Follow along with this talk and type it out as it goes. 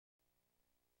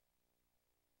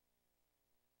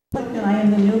am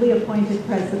the newly appointed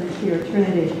president here at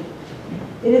Trinity.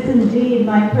 It is indeed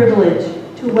my privilege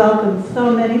to welcome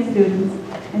so many students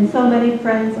and so many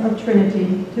friends of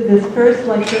Trinity to this first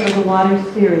lecture of the Water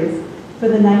Series for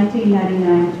the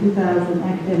 1999-2000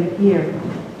 academic year.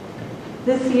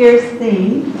 This year's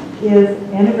theme is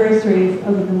Anniversaries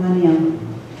of the Millennium.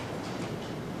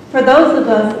 For those of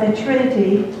us at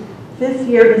Trinity, this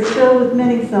year is filled with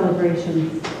many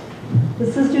celebrations. The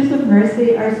Sisters of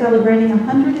Mercy are celebrating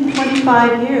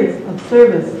 125 years of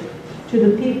service to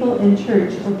the people and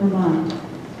church of Vermont.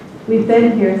 We've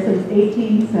been here since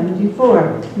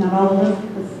 1874. Not all of us.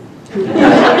 I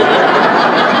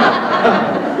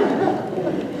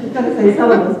was going to say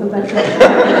some of us, but that's not.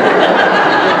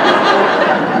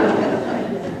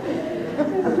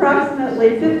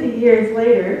 Approximately 50 years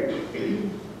later,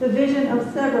 the vision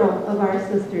of several of our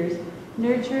sisters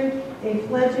nurtured a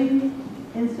fledgling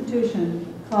institution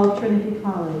called Trinity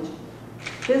College.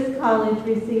 This college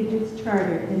received its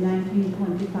charter in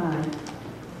 1925.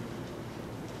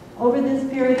 Over this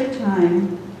period of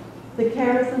time, the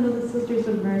charism of the Sisters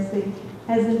of Mercy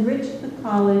has enriched the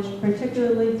college,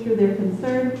 particularly through their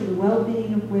concern for the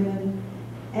well-being of women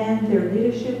and their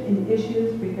leadership in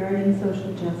issues regarding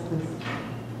social justice.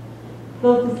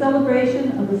 Both the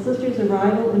celebration of the Sisters'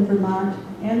 arrival in Vermont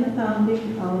and the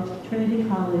founding of Trinity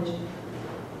College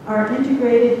are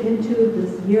integrated into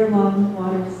this year-long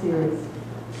water series.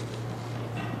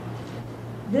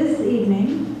 This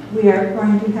evening, we are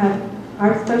going to have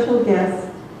our special guest.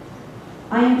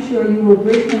 I am sure you will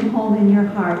bring him home in your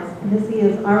hearts, as he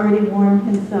has already warmed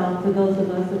himself for those of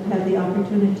us who have had the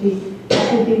opportunity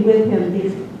to be with him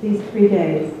these 3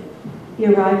 days. He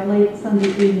arrived late Sunday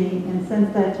evening and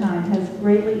since that time has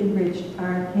greatly enriched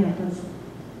our campus.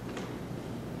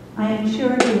 I am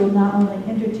sure he will not only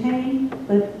entertain,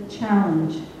 but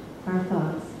challenge our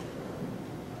thoughts.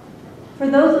 For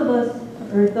those of us,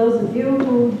 or those of you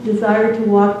who desire to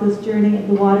walk this journey of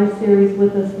the Water Series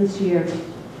with us this year,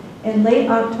 in late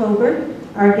October,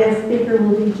 our guest speaker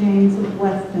will be James of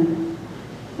Weston,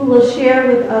 who will share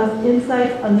with us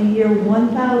insights on the year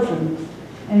 1000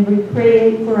 and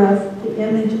recreate for us the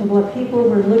image of what people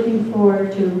were looking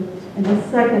forward to in the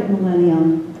second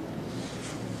millennium.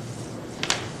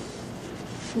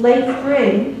 Late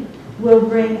spring will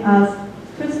bring us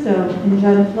Christo and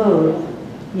Jean-Claude,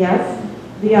 yes,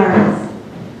 the artists,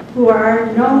 who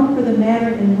are known for the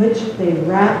manner in which they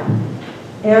wrap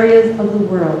areas of the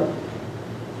world.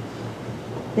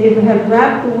 They have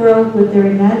wrapped the world with their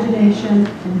imagination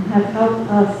and have helped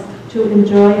us to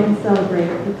enjoy and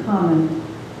celebrate the common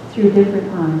through different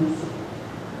eyes.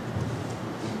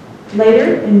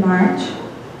 Later in March,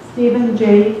 Stephen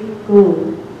J.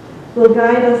 Gould will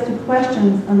guide us to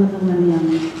questions on the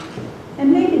millennium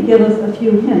and maybe give us a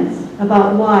few hints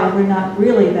about why we're not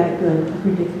really that good at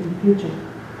predicting the future.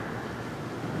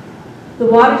 The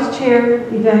Waters Chair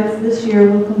events this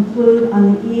year will conclude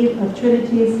on the eve of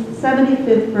Trinity's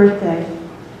 75th birthday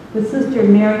with Sister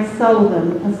Mary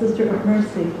Sullivan, a Sister of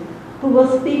Mercy, who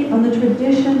will speak on the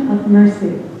tradition of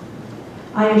mercy.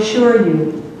 I assure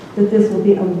you that this will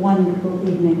be a wonderful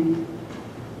evening.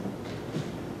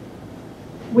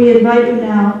 We invite you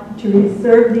now to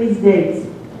reserve these dates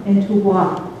and to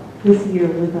walk this year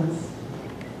with us.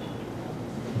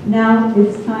 Now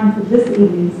it's time for this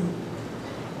evening's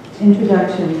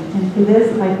introduction, and for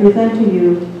this I present to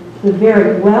you the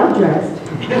very well-dressed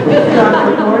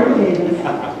Dr. Oren Davis,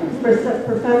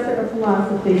 Professor of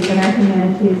Philosophy in our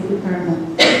Humanities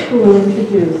Department, who will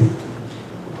introduce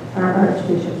our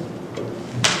Archbishop.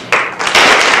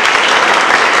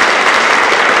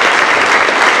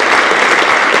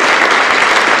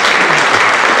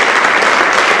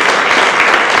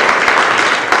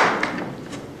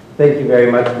 Thank you very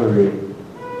much, Marie.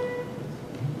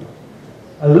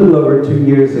 A little over 2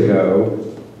 years ago,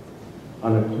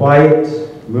 on a quiet,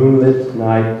 moonlit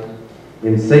night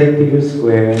in St. Peter's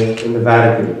Square in the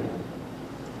Vatican,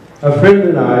 a friend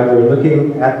and I were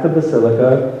looking at the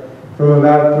Basilica from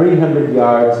about 300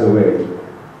 yards away.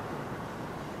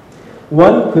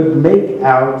 One could make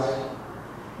out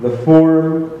the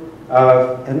form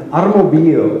of an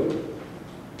automobile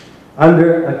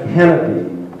under a canopy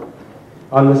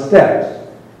on the steps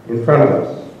in front of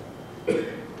us.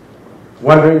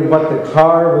 Wondering what the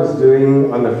car was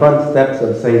doing on the front steps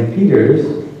of St. Peter's,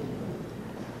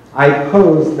 I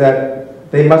posed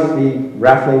that they must be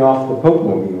raffling off the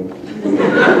Pope-mobile.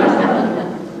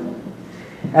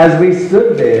 As we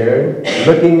stood there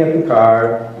looking at the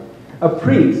car, a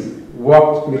priest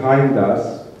walked behind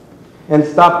us and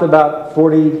stopped about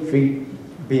 40 feet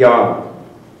beyond.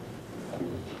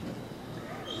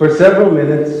 For several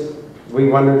minutes, we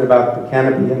wondered about the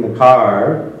canopy in the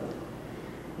car,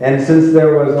 And since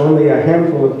there was only a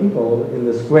handful of people in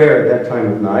the square at that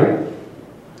time of night,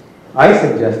 I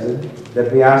suggested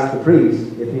that we ask the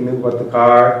priest if he knew what the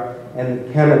car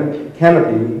and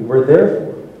canopy were there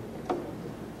for.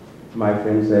 My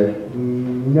friend said,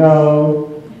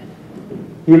 no.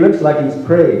 He looks like he's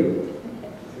praying.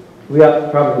 We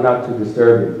ought probably not to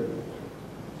disturb him.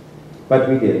 But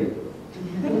we did.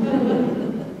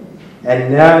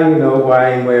 And now you know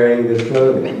why I'm wearing this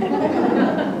clothing.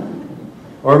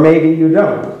 Or maybe you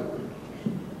don't.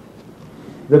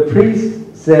 The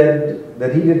priest said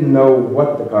that he didn't know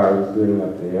what the car was doing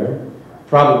up there,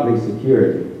 probably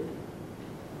security.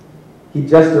 He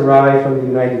just arrived from the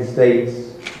United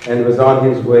States and was on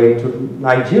his way to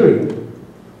Nigeria.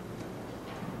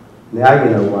 Now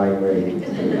you know why I'm wearing it.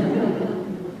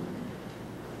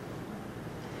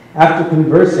 After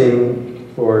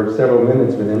conversing for several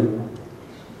minutes with him,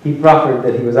 he proffered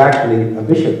that he was actually a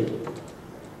bishop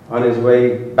on his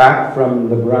way back from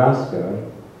Nebraska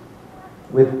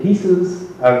with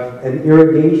pieces of an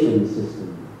irrigation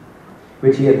system,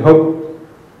 which he had hoped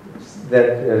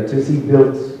that, to see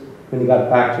built when he got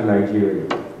back to Nigeria.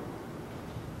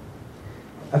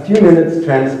 A few minutes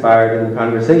transpired in the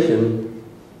conversation,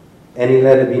 and he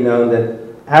let it be known that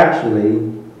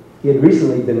actually he had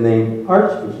recently been named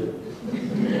Archbishop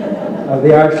of the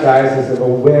Archdiocese of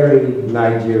Owerri,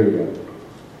 Nigeria.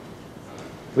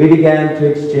 We began to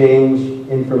exchange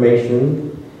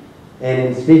information, and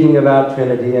in speaking about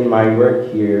Trinity and my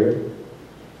work here,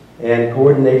 and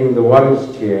coordinating the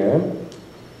Waters Chair,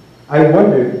 I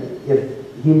wondered if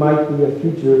he might be a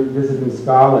future visiting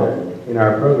scholar in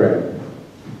our program.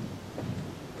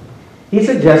 He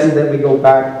suggested that we go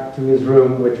back to his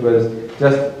room, which was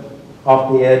just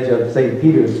off the edge of St.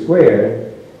 Peter's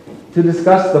Square, to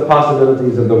discuss the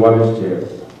possibilities of the Waters Chair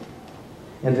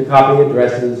and to copy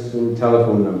addresses and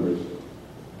telephone numbers.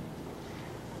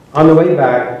 On the way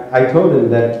back, I told him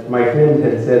that my friend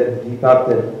had said he thought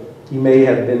that he may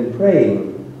have been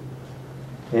praying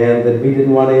and that we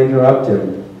didn't want to interrupt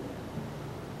him.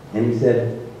 And he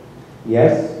said,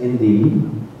 yes, indeed,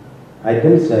 I'd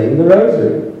been saying the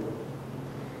rosary.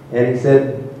 And he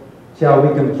said, shall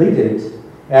we complete it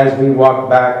as we walk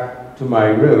back to my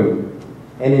room?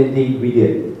 And indeed we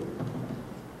did.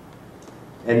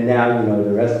 And now you know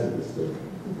the rest of the story.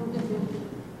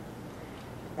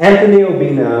 Anthony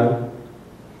Obinna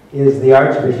is the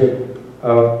Archbishop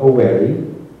of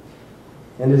Owerri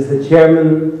and is the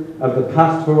chairman of the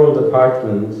Pastoral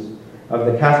Department of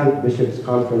the Catholic Bishops'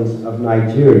 Conference of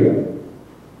Nigeria.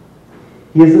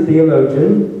 He is a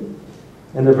theologian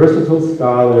and a versatile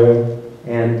scholar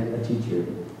and a teacher.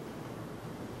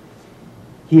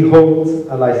 He holds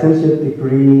a licentiate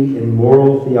degree in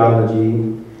moral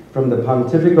theology from the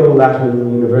Pontifical Lateran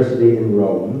University in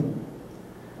Rome,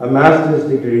 a master's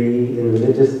degree in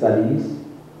religious studies,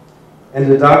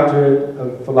 and a doctorate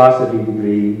of philosophy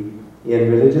degree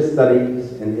in religious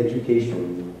studies and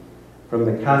education from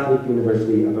the Catholic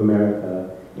University of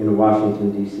America in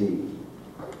Washington, D.C.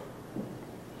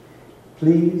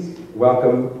 Please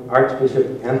welcome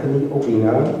Archbishop Anthony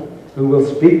Obinna, who will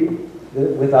speak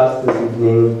with us this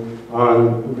evening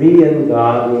on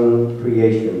Re-inGoding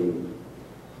creation,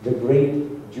 the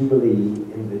great Jubilee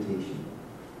invitation.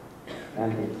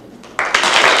 Anthony.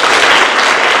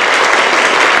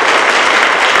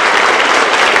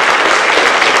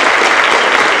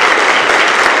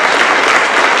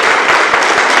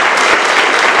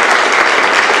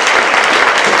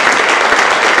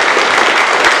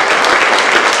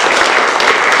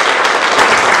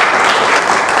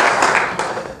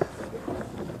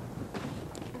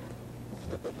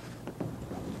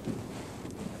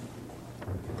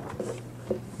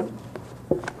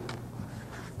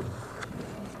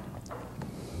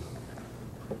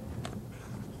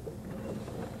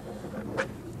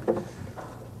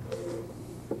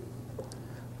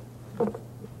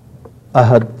 I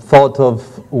had thought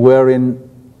of wearing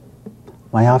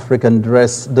my African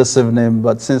dress this evening,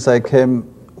 but since I came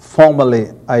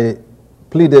formally, I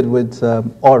pleaded with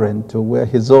Oren to wear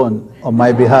his own on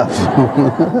my behalf.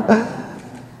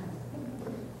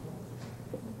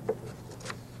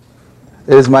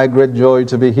 It is my great joy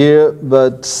to be here,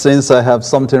 but since I have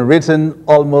something written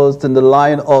almost in the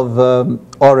line of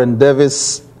Oren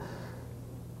Davis,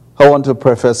 I want to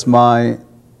preface my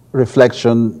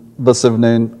reflection this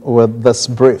evening with this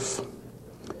brief.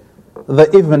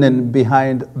 The evening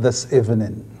behind this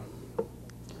evening.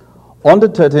 On the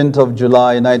 13th of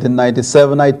July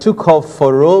 1997, I took off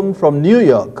for Rome from New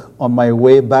York on my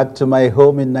way back to my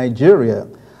home in Nigeria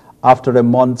after a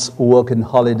month's working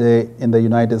holiday in the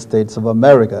United States of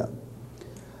America.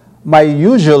 My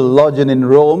usual lodging in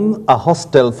Rome, a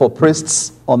hostel for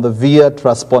priests on the Via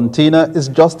Traspontina, is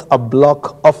just a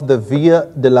block off the Via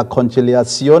della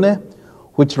Conciliazione,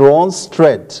 which runs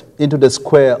straight into the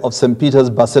square of St. Peter's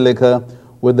Basilica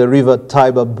with the River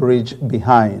Tiber Bridge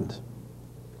behind.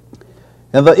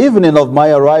 In the evening of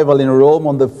my arrival in Rome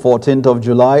on the 14th of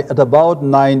July at about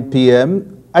 9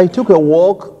 p.m., I took a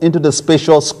walk into the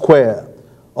spacious square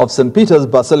of St. Peter's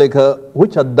Basilica,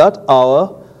 which at that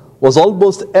hour was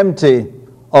almost empty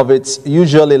of its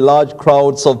usually large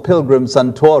crowds of pilgrims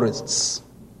and tourists.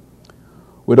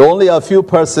 With only a few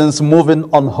persons moving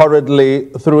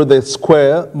unhurriedly through the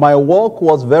square, my walk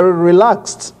was very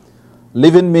relaxed,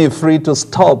 leaving me free to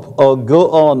stop or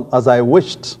go on as I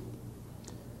wished.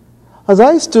 As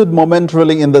I stood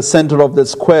momentarily in the center of the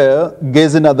square,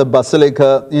 gazing at the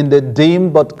basilica in the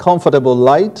dim but comfortable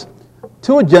light,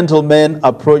 two gentlemen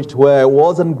approached where I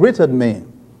was and greeted me.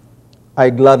 I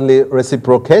gladly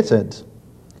reciprocated.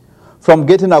 From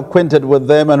getting acquainted with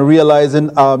them and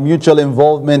realizing our mutual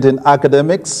involvement in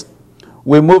academics,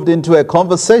 we moved into a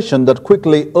conversation that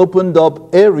quickly opened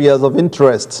up areas of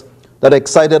interest that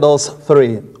excited us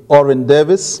three: Oren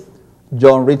Davis,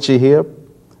 John Ritchie here,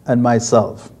 and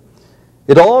myself.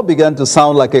 It all began to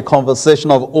sound like a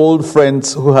conversation of old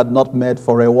friends who had not met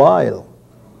for a while.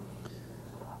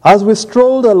 As we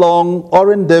strolled along,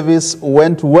 Oren Davis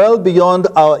went well beyond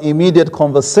our immediate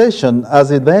conversation as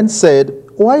he then said,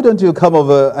 "Why don't you come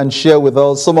over and share with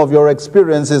us some of your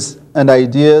experiences and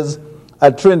ideas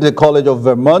at Trinity College of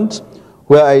Vermont,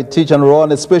 where I teach and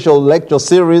run a special lecture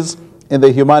series in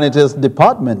the Humanities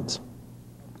department?"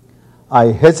 I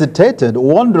hesitated,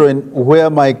 wondering where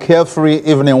my carefree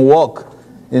evening walk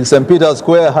in St. Peter's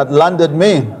Square had landed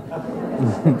me.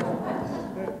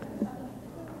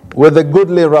 With the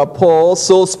goodly rapport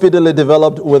so speedily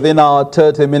developed within our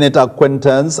 30-minute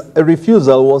acquaintance, a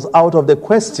refusal was out of the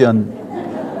question.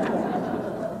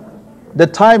 The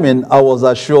timing, I was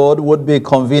assured, would be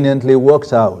conveniently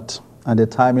worked out, and the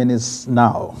timing is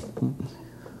now.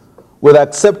 With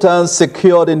acceptance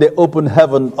secured in the open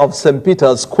heaven of St.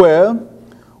 Peter's Square,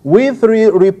 we three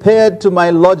repaired to my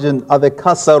lodging at the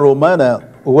Casa Romana,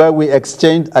 where we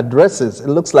exchanged addresses. It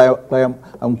looks like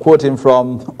I'm quoting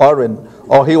from Oren,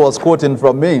 or he was quoting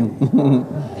from me.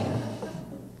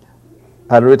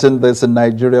 I had written this in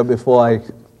Nigeria before I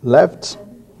left,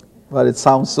 but it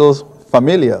sounds so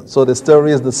familiar, so the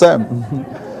story is the same.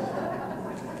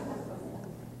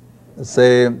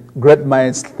 Say, great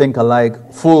minds think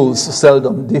alike, fools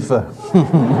seldom differ.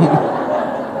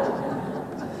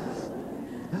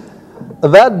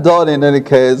 That done, in any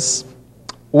case,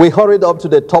 we hurried up to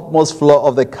the topmost floor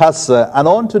of the casa and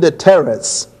onto the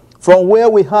terrace, from where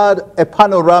we had a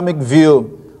panoramic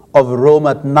view of Rome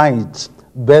at night,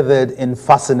 bathed in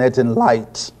fascinating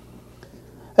light.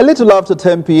 A little after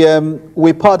 10 p.m.,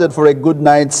 we parted for a good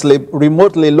night's sleep,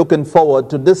 remotely looking forward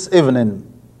to this evening.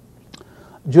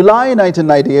 July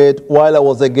 1998, while I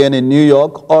was again in New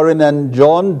York, Oren and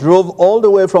John drove all the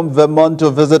way from Vermont to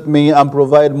visit me and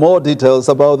provide more details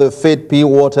about the Faith P.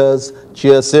 Waters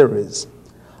Cheer Series.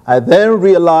 I then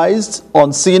realized,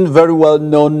 on seeing very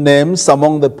well-known names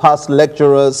among the past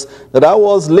lecturers, that I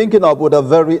was linking up with a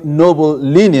very noble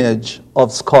lineage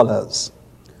of scholars.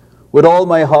 With all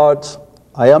my heart,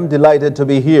 I am delighted to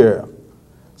be here.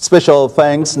 Special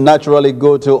thanks naturally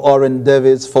go to Oren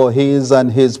Davis for his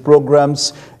and his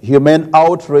program's humane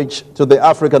outreach to the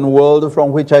African world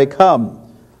from which I come.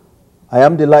 I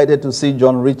am delighted to see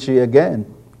John Ritchie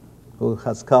again, who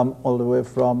has come all the way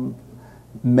from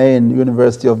Maine,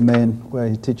 University of Maine, where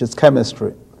he teaches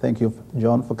chemistry. Thank you,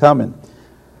 John, for coming.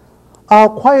 Our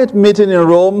quiet meeting in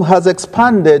Rome has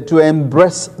expanded to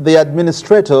embrace the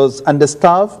administrators and the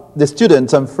staff, the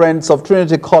students and friends of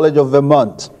Trinity College of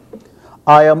Vermont.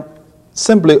 I am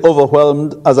simply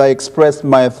overwhelmed as I express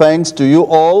my thanks to you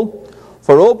all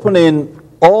for opening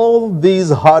all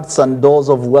these hearts and doors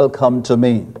of welcome to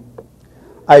me.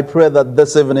 I pray that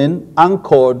this evening,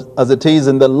 anchored as it is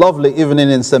in the lovely evening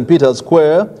in St. Peter's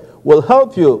Square, will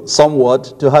help you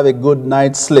somewhat to have a good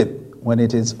night's sleep when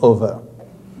it is over.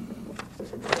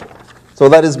 So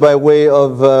that is by way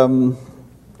of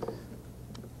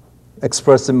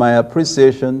expressing my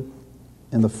appreciation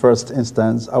in the first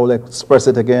instance. I will express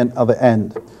it again at the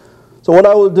end. So what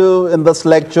I will do in this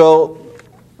lecture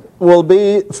will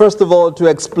be, first of all, to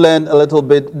explain a little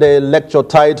bit the lecture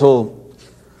title,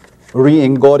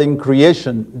 Re-inGoding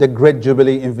Creation, the Great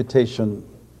Jubilee Invitation.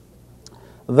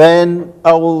 Then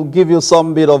I will give you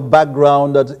some bit of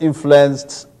background that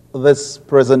influenced this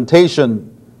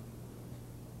presentation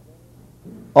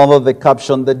under the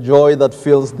caption, The Joy That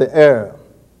Fills the Air.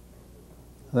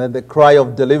 Then the cry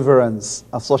of deliverance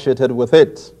associated with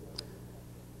it.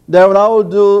 Then I will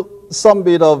do some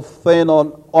bit of thing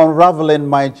on unraveling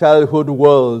my childhood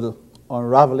world.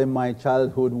 Unraveling my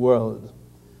childhood world.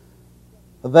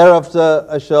 Thereafter,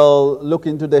 I shall look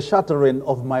into the shattering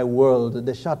of my world,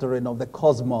 the shattering of the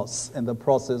cosmos in the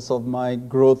process of my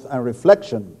growth and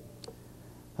reflection.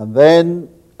 And then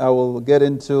I will get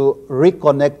into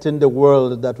reconnecting the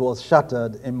world that was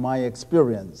shattered in my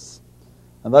experience.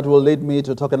 And that will lead me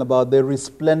to talking about the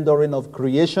resplendoring of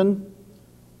creation.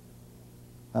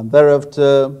 And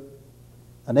thereafter,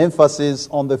 an emphasis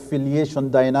on the filiation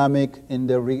dynamic in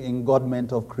the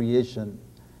re-ingodment of creation.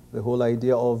 The whole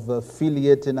idea of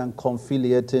filiating and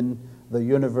confiliating the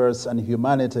universe and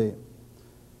humanity.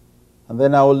 And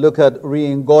then I will look at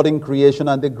re-ingoding creation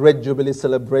and the great Jubilee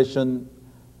celebration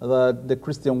that the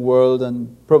Christian world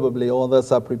and probably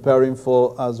others are preparing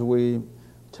for as we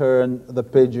turn the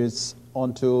pages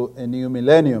onto a new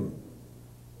millennium.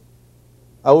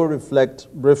 I will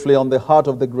reflect briefly on the heart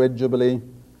of the great Jubilee,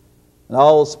 and I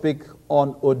will speak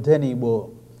on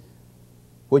Odenigbo,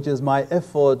 which is my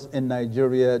effort in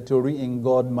Nigeria to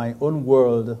re-ingod my own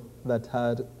world that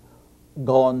had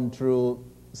gone through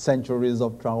centuries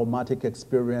of traumatic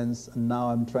experience, and now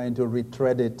I'm trying to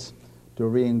retread it, to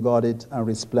re-ingod it and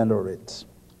resplendor it.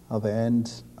 At the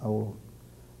end, I will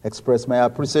express my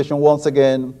appreciation once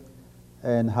again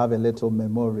and have a little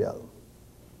memorial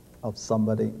of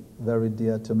somebody very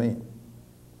dear to me.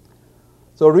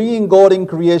 So, Re-ingoding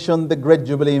Creation, the Great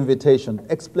Jubilee Invitation,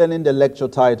 explaining the lecture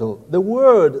title. The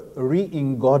word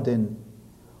re-ingoding,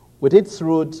 with its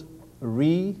root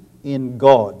re in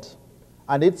God,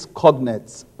 and its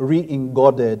cognates,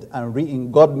 re-ingoded and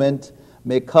re-ingodment,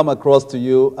 may come across to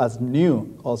you as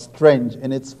new or strange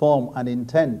in its form and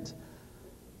intent.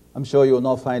 I'm sure you will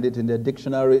not find it in the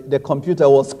dictionary. The computer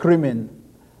was screaming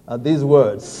at these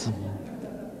words.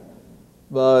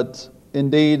 But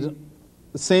indeed,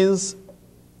 since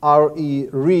R-E,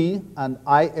 re, and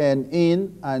I-N,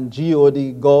 in, and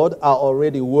G-O-D, God, are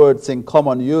already words in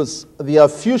common use, their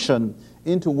fusion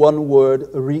into one word,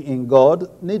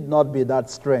 re-ingod, need not be that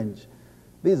strange.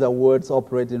 These are words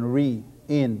operating re,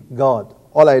 in, God.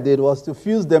 All I did was to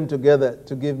fuse them together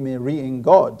to give me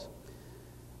re-ingod.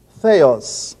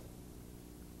 Theos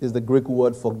is the Greek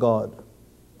word for God.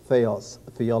 Theos,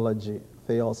 theology.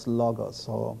 Theos, logos,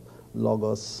 or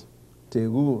logos,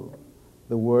 theou,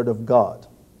 the word of God.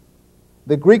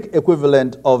 The Greek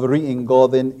equivalent of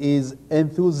re-ingoding is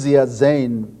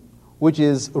enthusiazein, which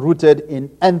is rooted in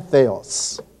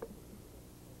entheos.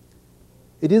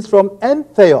 It is from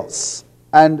entheos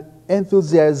and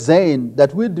enthusiazein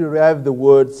that we derive the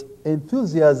words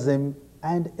enthusiasm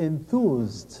and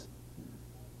enthused,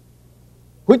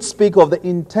 which speak of the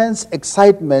intense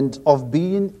excitement of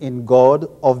being in God,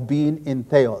 of being in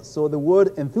theos. So the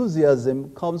word enthusiasm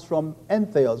comes from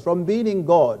entheos, from being in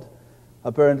God.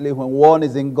 Apparently, when one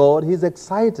is in God, he's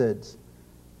excited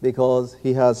because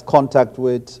he has contact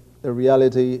with a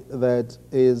reality that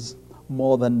is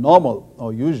more than normal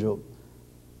or usual.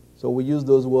 So we use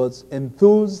those words,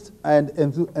 enthused and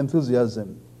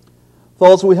enthusiasm.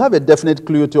 Thus, we have a definite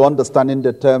clue to understanding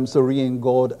the terms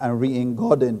re-ingod and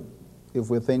re-ingoding. If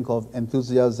we think of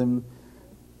enthusiasm,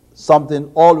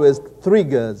 something always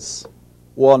triggers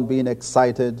one being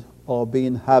excited or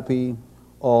being happy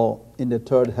or in the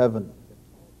third heaven.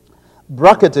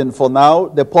 Bracketing for now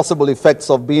the possible effects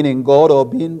of being in God or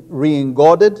being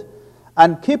re-ingoded,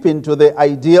 and keeping to the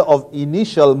idea of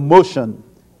initial motion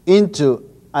into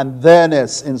and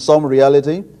there-ness in some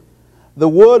reality, the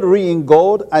word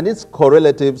re-ingod and its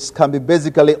correlatives can be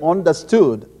basically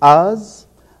understood as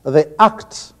the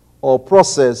act or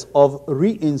process of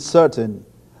reinserting,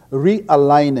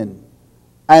 realigning,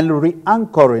 and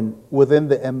re-anchoring within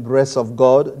the embrace of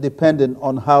God, depending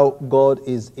on how God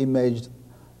is imaged,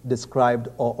 described,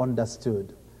 or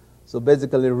understood. So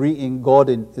basically,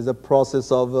 re-ingoding is a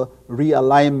process of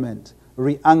realignment,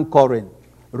 re-anchoring,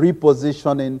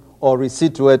 repositioning, or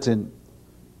resituating,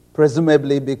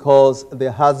 presumably because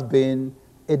there has been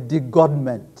a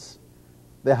degodment,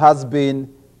 there has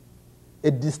been a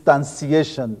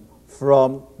distanciation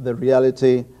from the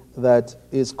reality that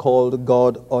is called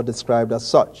God or described as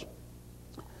such.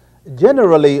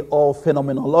 Generally or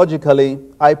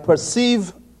phenomenologically, I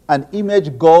perceive and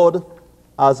image God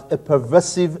as a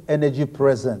pervasive energy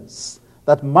presence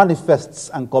that manifests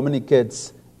and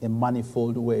communicates in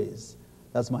manifold ways.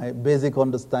 That's my basic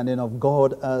understanding of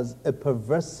God, as a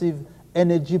pervasive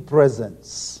energy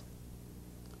presence.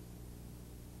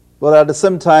 But at the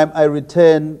same time, I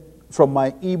retain from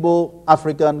my Igbo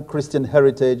African Christian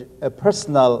heritage a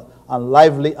personal and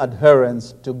lively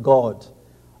adherence to God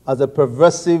as a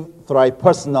pervasive,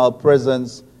 tripersonal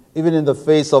presence even in the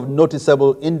face of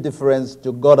noticeable indifference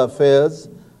to God affairs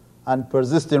and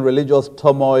persisting religious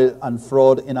turmoil and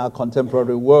fraud in our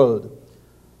contemporary world.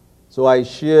 So I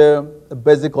share a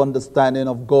basic understanding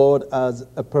of God as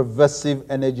a pervasive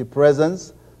energy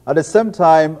presence. At the same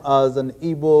time, as an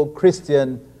Igbo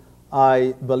Christian,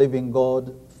 I believe in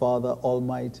God, Father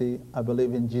Almighty. I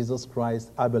believe in Jesus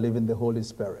Christ. I believe in the Holy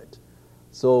Spirit.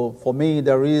 So for me,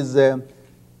 there is an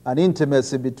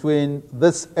intimacy between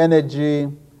this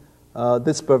energy,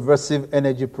 this pervasive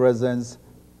energy presence,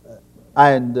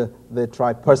 and the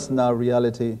tripersonal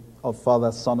reality of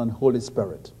Father, Son, and Holy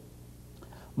Spirit.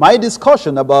 My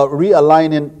discussion about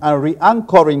realigning and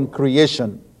re-anchoring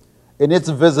creation in its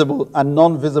visible and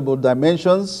non-visible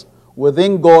dimensions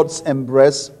within God's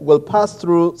embrace will pass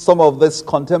through some of this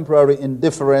contemporary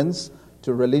indifference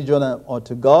to religion or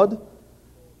to God,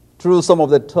 through some of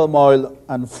the turmoil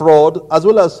and fraud, as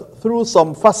well as through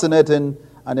some fascinating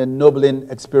and ennobling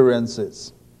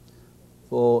experiences.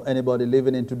 For anybody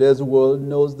living in today's world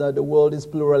knows that the world is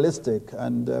pluralistic,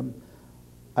 and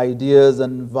ideas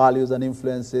and values and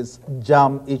influences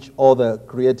jam each other,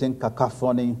 creating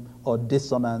cacophony or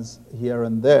dissonance here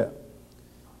and there.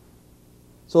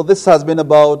 So this has been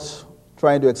about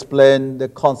trying to explain the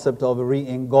concept of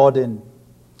Re-inGoding.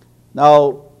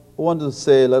 Now, I want to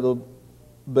say a little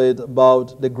bit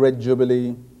about the Great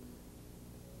Jubilee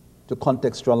to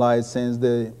contextualize, since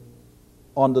the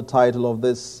undertitle of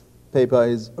this paper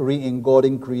is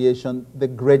Re-inGoding Creation, the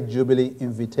Great Jubilee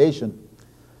Invitation.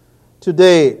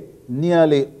 Today,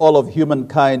 nearly all of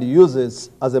humankind uses,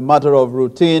 as a matter of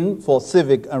routine for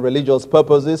civic and religious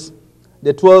purposes,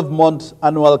 the 12-month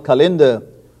annual calendar,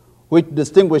 which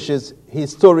distinguishes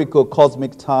historical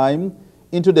cosmic time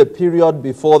into the period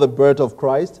before the birth of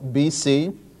Christ,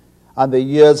 BC, and the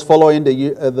years following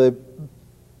the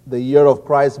year of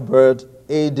Christ's birth,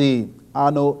 AD,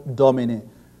 Anno Domini.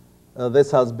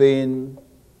 This has been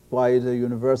quite a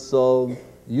universal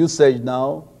usage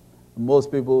now.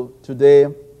 Most people today,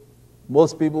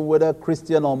 whether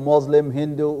Christian or Muslim,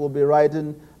 Hindu, will be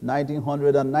writing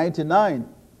 1999,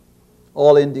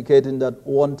 all indicating that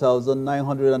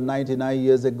 1,999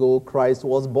 years ago Christ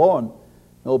was born.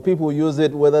 Now, people use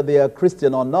it whether they are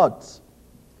Christian or not.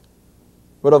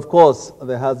 But of course,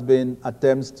 there has been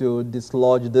attempts to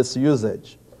dislodge this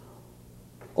usage.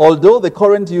 Although the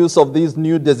current use of these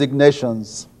new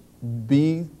designations,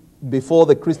 before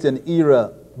the Christian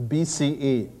era,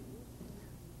 BCE,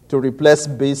 to replace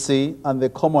BC, and the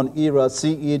common era,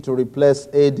 CE, to replace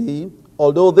AD,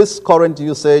 although this current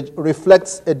usage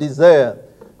reflects a desire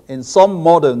in some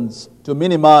moderns to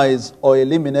minimize or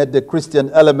eliminate the Christian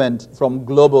element from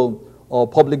global or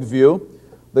public view,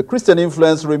 the Christian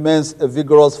influence remains a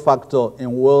vigorous factor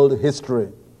in world history,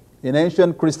 in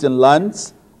ancient Christian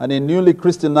lands, and in newly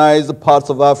Christianized parts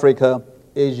of Africa,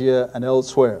 Asia, and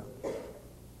elsewhere.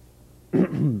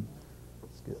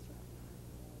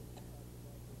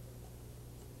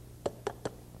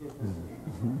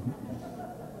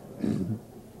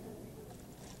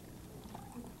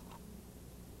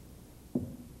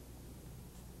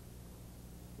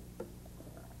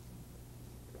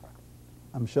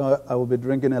 I'm sure I will be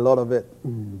drinking a lot of it.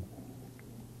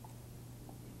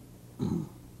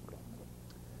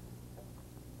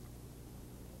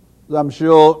 I'm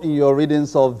sure in your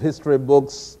readings of history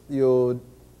books, you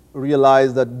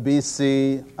realize that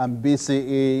BC and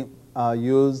BCE are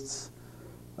used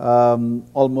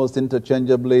almost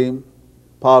interchangeably,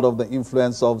 part of the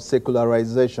influence of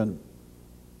secularization.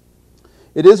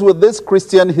 It is with this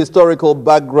Christian historical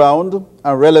background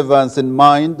and relevance in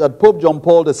mind that Pope John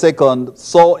Paul II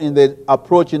saw in the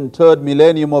approaching third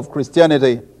millennium of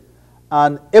Christianity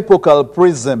an epochal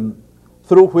prism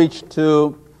through which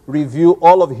to review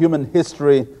all of human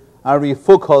history and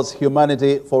refocus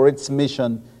humanity for its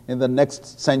mission in the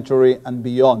next century and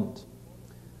beyond.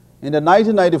 In the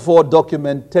 1994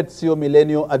 document Tertio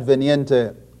Millennio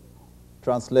Adveniente,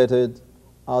 translated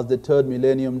as the third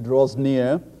millennium draws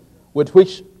near, with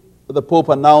which the Pope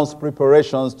announced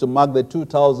preparations to mark the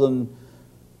 2000th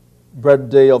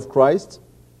birthday of Christ,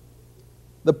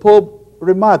 the Pope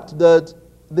remarked that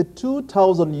the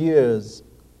 2,000 years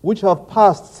which have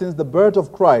passed since the birth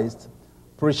of Christ,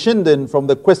 prescinding from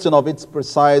the question of its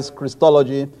precise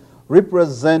Christology,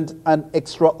 represent an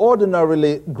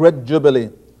extraordinarily great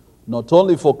jubilee, not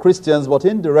only for Christians but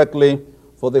indirectly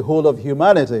for the whole of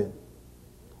humanity,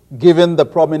 given the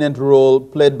prominent role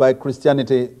played by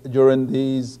Christianity during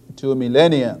these 2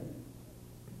 millennia.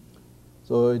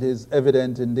 So it is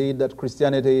evident indeed that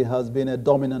Christianity has been a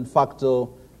dominant factor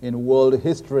in world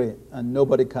history, and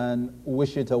nobody can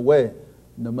wish it away,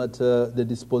 no matter the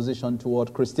disposition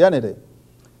toward Christianity.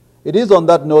 It is on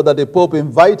that note that the Pope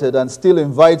invited and still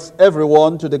invites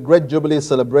everyone to the Great Jubilee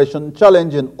celebration,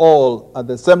 challenging all at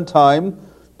the same time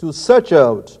to search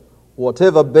out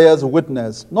whatever bears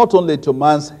witness not only to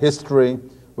man's history,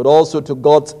 but also to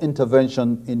God's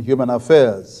intervention in human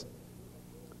affairs.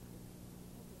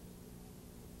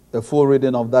 A full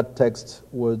reading of that text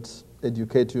would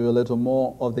educate you a little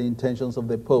more of the intentions of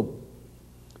the Pope.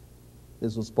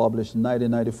 This was published in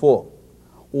 1994.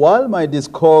 While my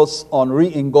discourse on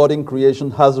Re-inGoding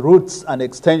creation has roots and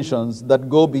extensions that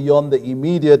go beyond the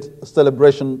immediate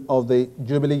celebration of the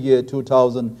Jubilee year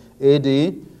 2000 AD,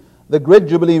 the Great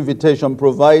Jubilee invitation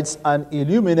provides an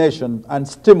illumination and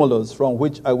stimulus from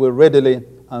which I will readily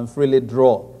and freely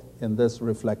draw in this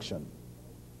reflection.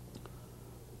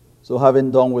 So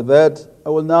having done with that, I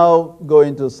will now go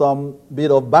into some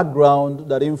bit of background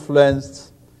that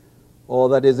influenced or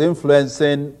that is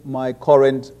influencing my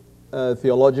current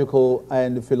theological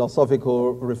and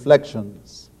philosophical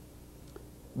reflections.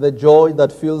 The joy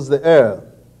that fills the air.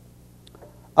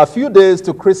 A few days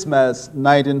to Christmas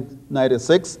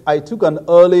 1996, I took an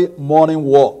early morning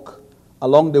walk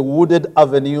along the wooded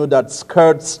avenue that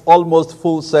skirts almost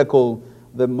full circle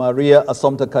the Maria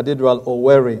Assumpta Cathedral,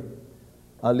 Owerri.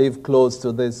 I live close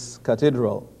to this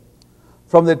cathedral.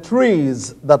 From the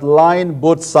trees that line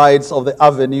both sides of the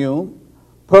avenue,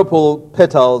 purple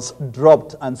petals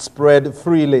dropped and spread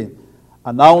freely,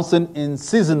 announcing in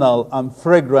seasonal and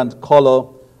fragrant color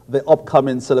the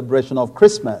upcoming celebration of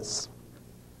Christmas.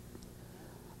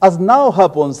 As now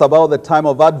happens about the time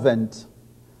of Advent,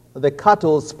 the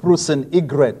cattle sprucing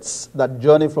egrets that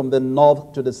journey from the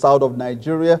north to the south of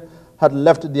Nigeria had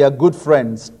left their good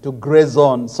friends to graze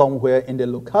on somewhere in the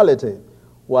locality,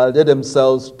 while they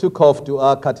themselves took off to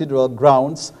our cathedral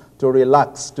grounds to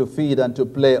relax, to feed, and to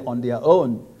play on their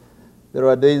own. There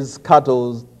are these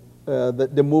cattle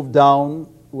that they move down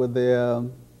with their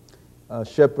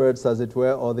shepherds, as it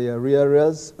were, or their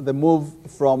rearers. They move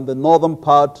from the northern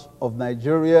part of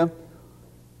Nigeria,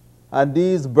 and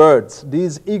these birds,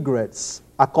 these egrets,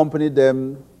 accompany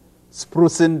them,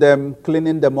 sprucing them,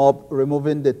 cleaning them up,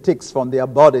 removing the ticks from their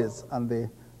bodies, and they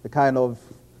kind of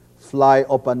fly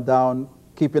up and down,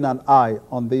 keeping an eye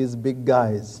on these big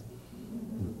guys.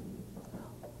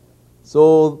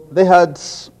 So they had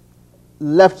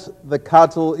left the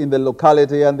cattle in the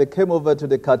locality and they came over to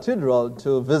the cathedral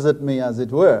to visit me, as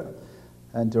it were,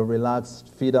 and to relax,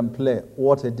 feed and play.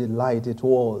 What a delight it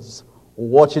was,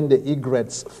 watching the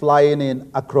egrets flying in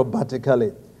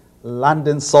acrobatically,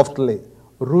 landing softly,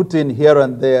 rooting here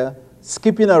and there,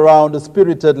 skipping around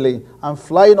spiritedly, and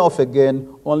flying off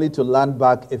again, only to land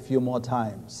back a few more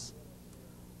times.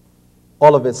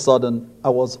 All of a sudden, I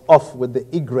was off with the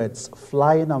egrets,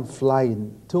 flying and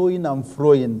flying, toing and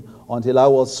froing, until I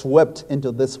was swept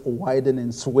into this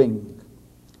widening swing.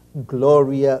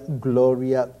 Gloria,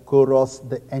 Gloria, chorus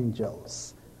the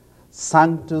angels.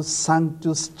 Sanctus,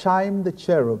 Sanctus, chime the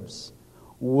cherubs.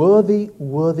 Worthy,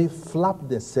 worthy, flap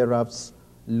the seraphs.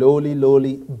 Lowly,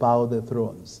 lowly, bow the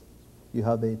thrones. You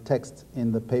have the text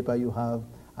in the paper. You have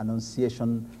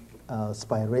Annunciation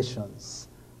Spirations.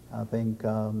 I think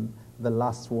the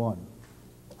last one.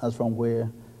 That's from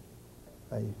where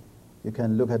you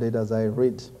can look at it as I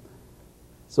read.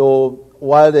 So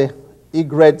while the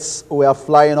egrets were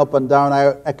flying up and down,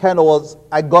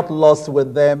 I got lost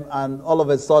with them, and all of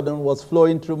a sudden was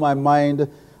flowing through my mind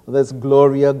this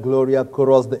Gloria, Gloria,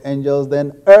 chorus the angels.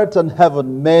 Then earth and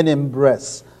heaven men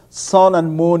embrace, sun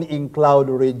and moon in cloud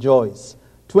rejoice.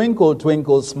 Twinkle,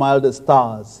 twinkle, smile the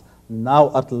stars.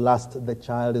 Now at last the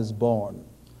child is born.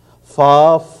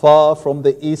 Far, far from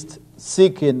the east,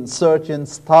 seeking, searching,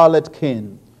 starlet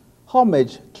kin.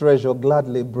 Homage, treasure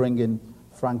gladly bringing,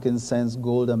 frankincense,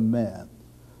 gold and myrrh.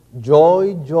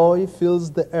 Joy, joy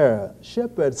fills the air.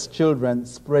 Shepherds' children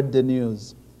spread the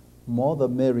news. Mother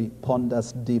Mary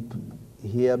ponders deep.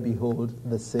 Here behold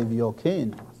the Savior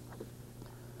King.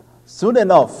 Soon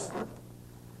enough,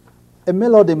 a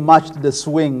melody matched the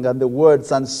swing and the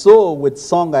words, and so with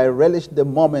song I relished the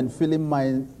moment, filling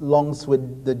my lungs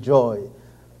with the joy.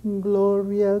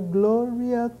 Gloria,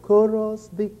 Gloria, chorus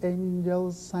the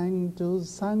angels, Sanctus,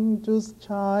 Sanctus,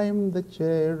 chime the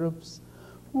cherubs.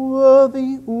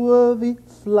 Worthy, worthy,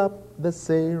 flap the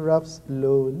seraphs,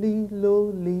 lowly,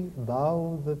 lowly,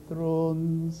 bow the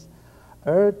thrones.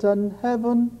 Earth and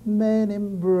heaven men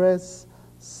embrace,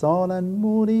 sun and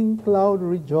moon in cloud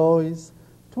rejoice.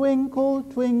 Twinkle,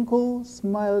 twinkle,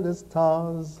 smile the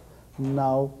stars.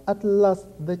 Now at last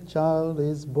the child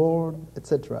is born,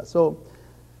 etc. So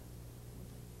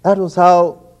that was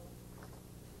how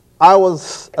I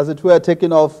was, as it were,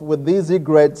 taken off with these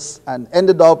egrets and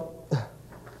ended up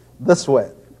this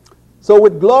way. So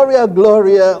with Gloria,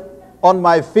 Gloria, on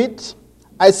my feet,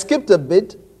 I skipped a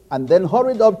bit and then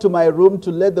hurried up to my room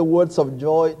to lay the words of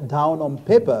joy down on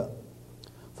paper.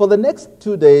 For the next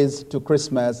 2 days to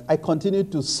Christmas, I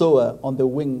continued to soar on the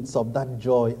wings of that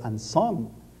joy and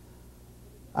song.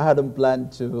 I hadn't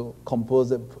planned to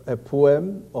compose a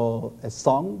poem or a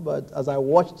song, but as I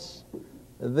watched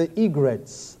the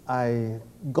egrets, I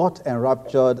got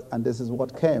enraptured, and this is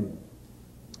what came.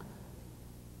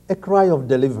 A cry of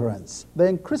deliverance.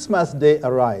 Then Christmas Day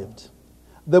arrived.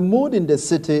 The mood in the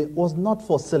city was not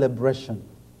for celebration.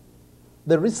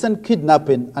 The recent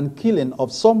kidnapping and killing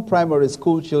of some primary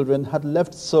school children had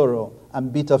left sorrow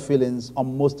and bitter feelings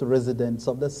on most residents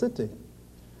of the city.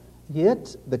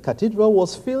 Yet the cathedral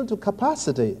was filled to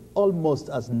capacity, almost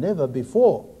as never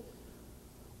before.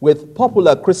 With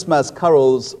popular Christmas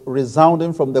carols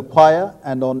resounding from the choir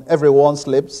and on everyone's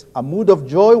lips, a mood of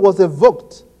joy was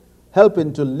evoked,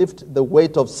 helping to lift the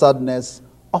weight of sadness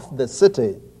off the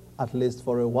city, at least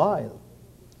for a while.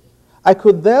 I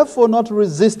could therefore not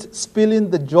resist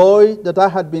spilling the joy that I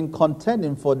had been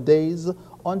contending for days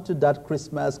onto that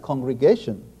Christmas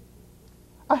congregation.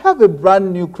 I have a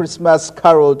brand new Christmas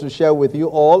carol to share with you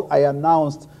all, I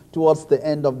announced towards the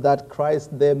end of that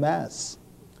Christ Day Mass.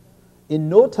 In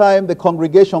no time, the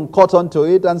congregation caught on to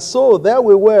it, and so there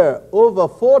we were, over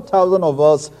 4,000 of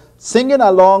us, singing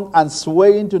along and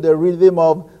swaying to the rhythm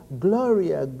of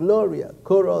Gloria, Gloria,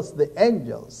 chorus the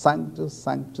angels, Sanctus,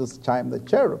 Sanctus, chime the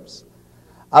cherubs.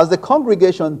 As the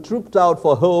congregation trooped out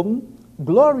for home,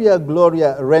 Gloria,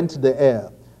 Gloria rent the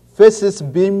air. Faces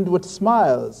beamed with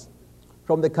smiles.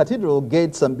 From the cathedral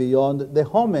gates and beyond, the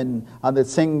humming and the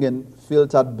singing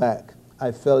filtered back.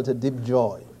 I felt a deep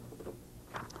joy.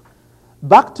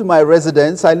 Back to my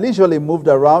residence, I leisurely moved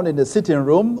around in the sitting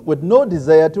room with no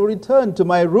desire to return to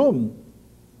my room.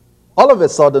 All of a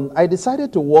sudden, I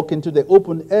decided to walk into the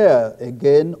open air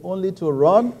again, only to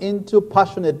run into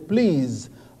passionate pleas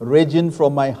raging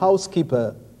from my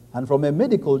housekeeper and from a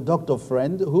medical doctor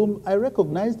friend whom I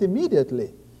recognized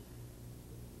immediately.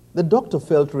 The doctor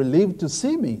felt relieved to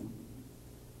see me.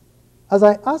 As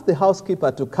I asked the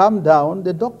housekeeper to calm down,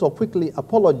 the doctor quickly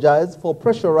apologized for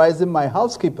pressurizing my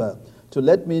housekeeper to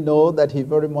let me know that he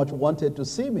very much wanted to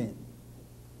see me.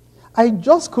 I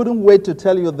just couldn't wait to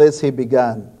tell you this, he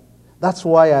began. That's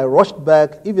why I rushed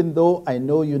back, even though I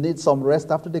know you need some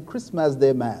rest after the Christmas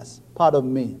Day Mass.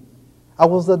 Pardon me. I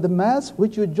was at the Mass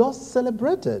which you just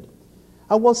celebrated.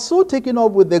 I was so taken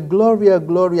up with the Gloria,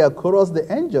 Gloria chorus,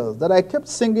 the angels, that I kept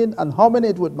singing and humming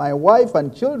it with my wife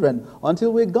and children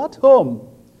until we got home.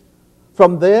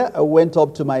 From there, I went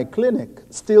up to my clinic,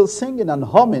 still singing and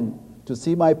humming, to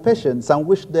see my patients and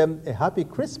wish them a happy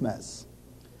Christmas.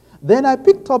 Then I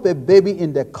picked up a baby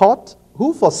in the cot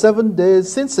who for 7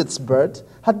 days since its birth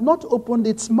had not opened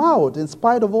its mouth in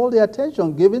spite of all the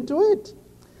attention given to it.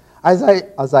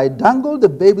 As I dangled the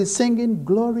baby singing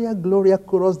Gloria, Gloria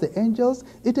chorus the angels,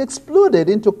 it exploded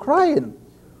into crying.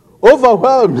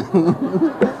 Overwhelmed.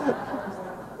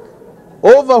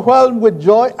 Overwhelmed with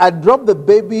joy, I dropped the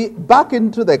baby back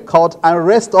into the cot and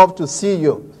raced off to see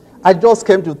you. I just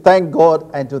came to thank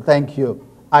God and to thank you.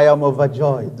 I am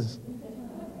overjoyed.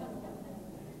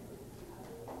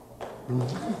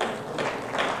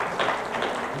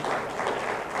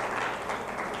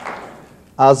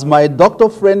 As my doctor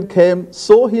friend came,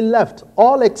 so he left,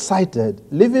 all excited,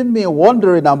 leaving me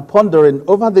wondering and pondering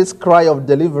over this cry of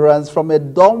deliverance from a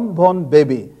dumb-born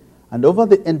baby and over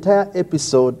the entire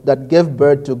episode that gave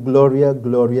birth to Gloria,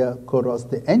 Gloria, chorus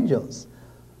the angels.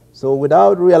 So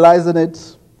without realizing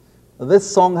it, this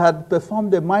song had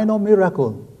performed a minor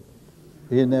miracle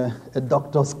in a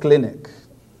doctor's clinic.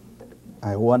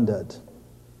 I wondered.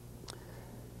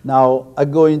 Now I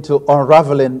go into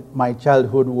unraveling my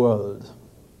childhood world.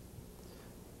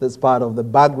 This part of the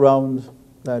background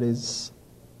that is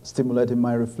stimulating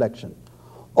my reflection.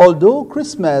 Although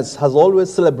Christmas has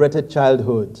always celebrated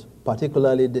childhood,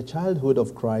 particularly the childhood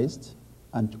of Christ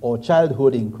or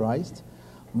childhood in Christ,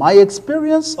 my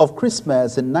experience of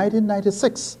Christmas in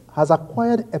 1996 has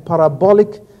acquired a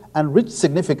parabolic and rich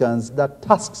significance that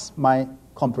tasks my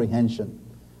comprehension.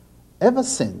 Ever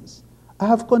since, I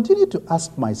have continued to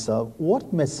ask myself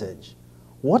what message,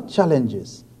 what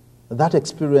challenges that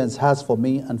experience has for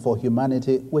me and for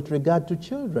humanity with regard to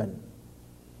children.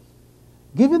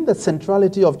 Given the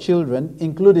centrality of children,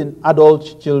 including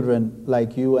adult children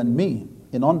like you and me,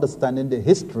 in understanding the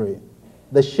history,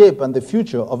 the shape and the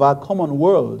future of our common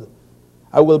world,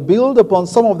 I will build upon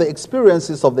some of the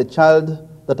experiences of the child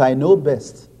that I know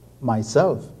best,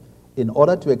 myself, in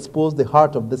order to expose the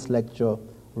heart of this lecture,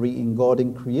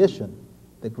 Re-inGoding Creation,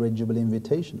 the Great Jubilee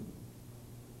Invitation.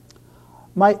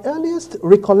 My earliest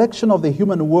recollection of the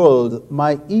human world,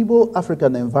 my Igbo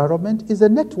African environment, is a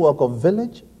network of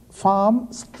village, farm,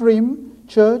 stream,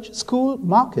 church, school,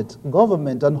 market,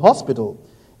 government, and hospital,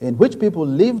 in which people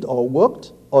lived or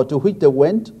worked, or to which they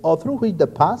went, or through which they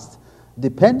passed,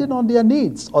 depending on their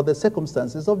needs or the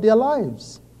circumstances of their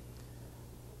lives.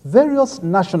 Various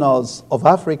nationals of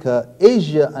Africa,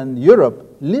 Asia, and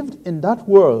Europe lived in that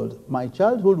world, my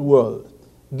childhood world,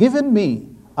 giving me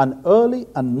an early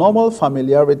and normal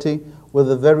familiarity with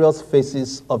the various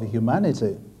faces of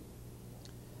humanity.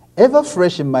 Ever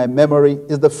fresh in my memory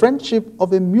is the friendship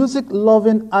of a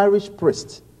music-loving Irish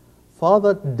priest,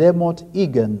 Father Dermot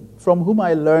Egan, from whom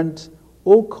I learned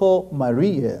O Cor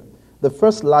Maria, the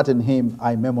first Latin hymn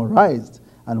I memorized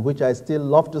and which I still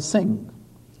love to sing.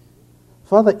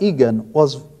 Father Egan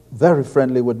was very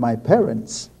friendly with my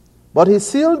parents, but he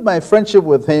sealed my friendship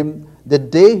with him the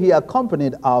day he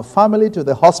accompanied our family to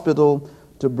the hospital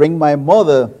to bring my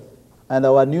mother and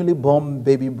our newly born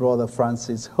baby brother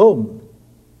Francis home.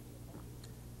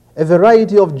 A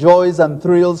variety of joys and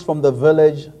thrills from the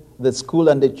village, the school,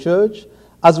 and the church,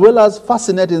 as well as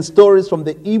fascinating stories from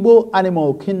the Igbo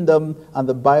animal kingdom and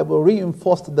the Bible,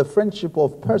 reinforced the friendship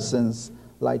of persons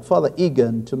like Father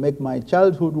Egan to make my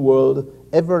childhood world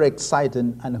ever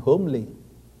exciting and homely.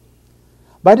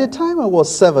 By the time I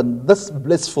was 7, this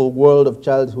blissful world of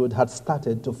childhood had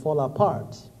started to fall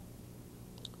apart.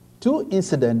 2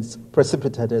 incidents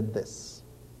precipitated this.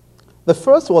 The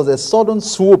first was a sudden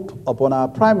swoop upon our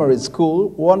primary school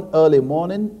one early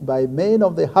morning by men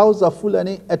of the Hausa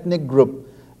Fulani ethnic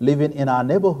group living in our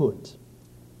neighborhood.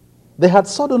 They had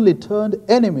suddenly turned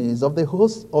enemies of the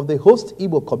host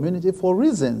Igbo community for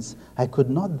reasons I could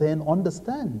not then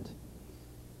understand.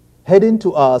 Heading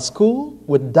to our school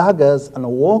with daggers and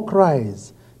war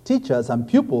cries, teachers and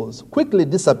pupils quickly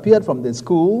disappeared from the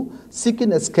school,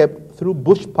 seeking escape through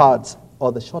bush paths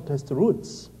or the shortest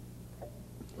routes.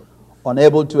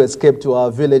 Unable to escape to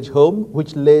our village home,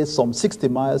 which lay some 60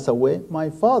 miles away, my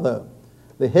father,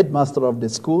 the headmaster of the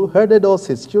school, herded us,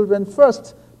 his children,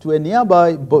 first to a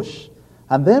nearby bush,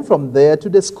 and then from there to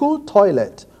the school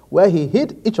toilet, where he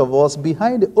hid each of us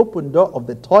behind the open door of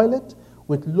the toilet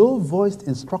with low-voiced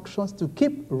instructions to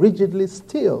keep rigidly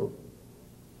still.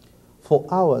 For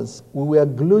hours, we were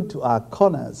glued to our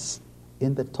corners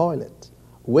in the toilet,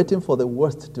 waiting for the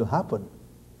worst to happen.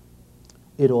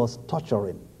 It was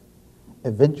torturing.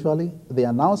 Eventually, the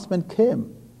announcement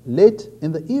came late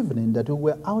in the evening that we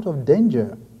were out of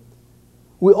danger.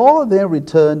 We all then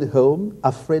returned home,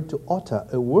 afraid to utter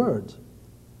a word.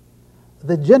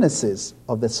 The genesis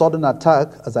of the sudden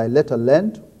attack, as I later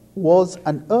learned, was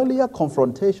an earlier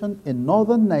confrontation in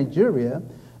northern Nigeria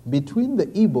between the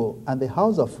Igbo and the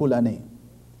Hausa Fulani,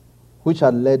 which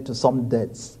had led to some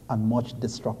deaths and much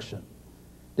destruction.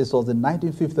 This was in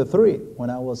 1953, when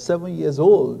I was 7 years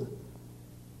old.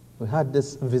 We had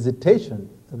this visitation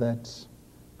that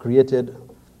created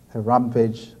a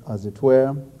rampage, as it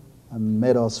were, and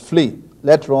made us flee.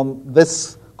 Later on,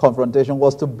 this confrontation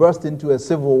was to burst into a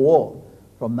civil war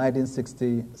from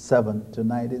 1967 to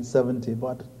 1970,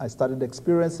 but I started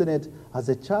experiencing it as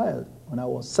a child when I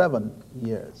was 7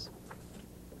 years.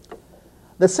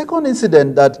 The second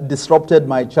incident that disrupted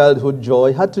my childhood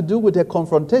joy had to do with a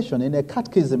confrontation in a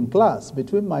catechism class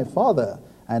between my father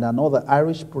and another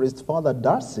Irish priest, Father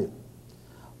Darcy.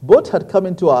 Both had come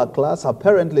into our class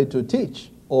apparently to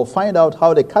teach or find out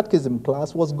how the catechism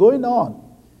class was going on.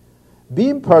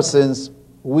 Being persons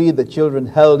we, the children,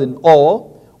 held in awe,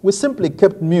 we simply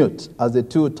kept mute as the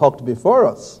two talked before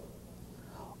us.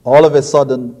 All of a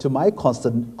sudden, to my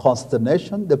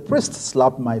consternation, the priest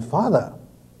slapped my father.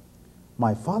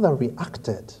 My father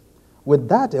reacted. With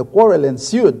that, a quarrel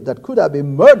ensued that could have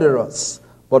been murderous,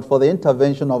 but for the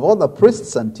intervention of other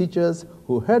priests and teachers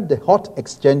who heard the hot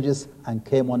exchanges and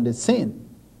came on the scene.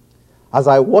 As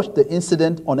I watched the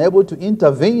incident, unable to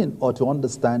intervene or to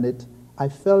understand it, I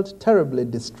felt terribly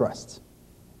distressed.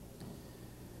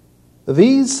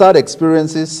 These sad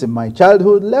experiences in my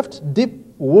childhood left deep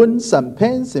wounds and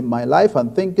pains in my life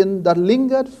and thinking that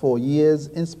lingered for years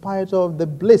in spite of the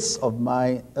bliss of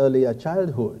my earlier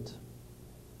childhood.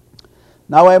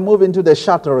 Now I move into the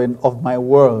shattering of my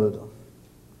world.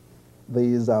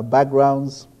 These are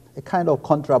backgrounds, a kind of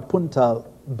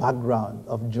contrapuntal background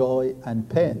of joy and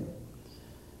pain.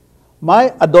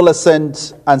 My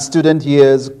adolescent and student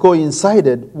years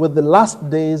coincided with the last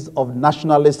days of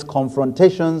nationalist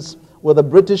confrontations with the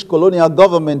British colonial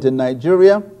government in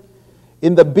Nigeria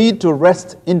in the bid to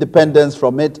wrest independence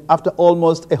from it after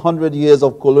almost 100 years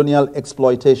of colonial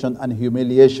exploitation and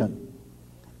humiliation.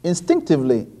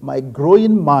 Instinctively, my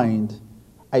growing mind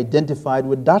identified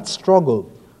with that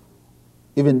struggle,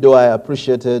 even though I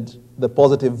appreciated the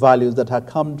positive values that had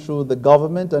come through the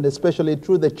government and especially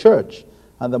through the church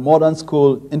and the modern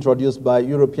school introduced by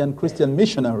European Christian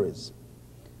missionaries.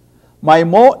 My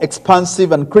more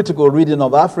expansive and critical reading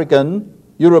of African,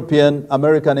 European,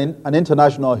 American, and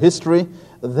international history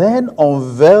then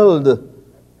unveiled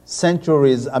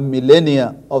centuries and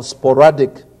millennia of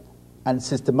sporadic and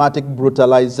systematic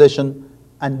brutalization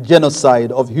and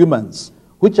genocide of humans,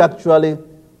 which actually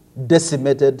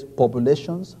decimated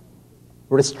populations,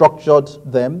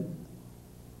 restructured them,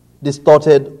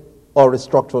 distorted or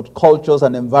restructured cultures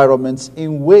and environments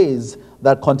in ways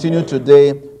that continue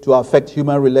today to affect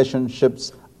human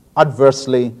relationships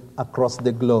adversely across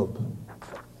the globe.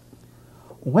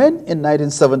 When in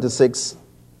 1976,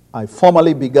 I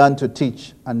formally began to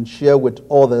teach and share with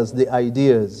others the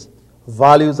ideas,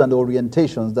 values, and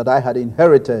orientations that I had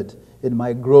inherited in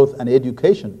my growth and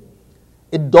education,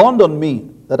 it dawned on me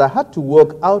that I had to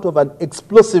work out of an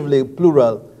explosively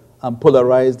plural and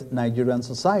polarized Nigerian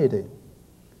society.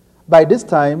 By this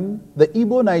time, the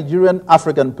Igbo-Nigerian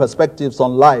African perspectives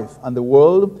on life and the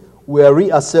world were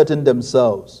reasserting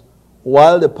themselves,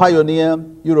 while the pioneer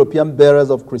European bearers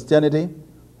of Christianity,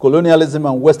 colonialism,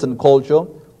 and Western culture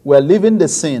were leaving the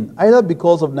scene either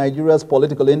because of Nigeria's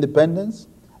political independence,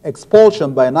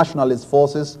 expulsion by nationalist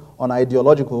forces on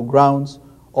ideological grounds,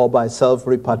 or by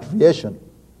self-repatriation.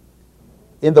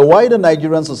 In the wider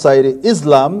Nigerian society,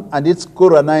 Islam and its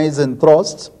Quranizing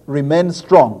thrusts remained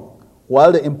strong,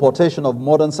 while the importation of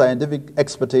modern scientific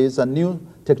expertise and new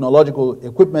technological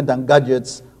equipment and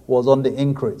gadgets was on the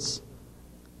increase.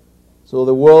 So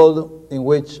the world in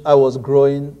which I was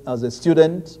growing as a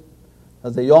student,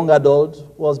 as a young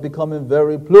adult, was becoming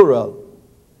very plural.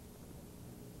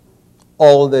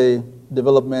 All the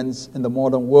developments in the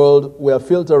modern world were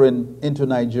filtering into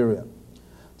Nigeria.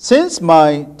 Since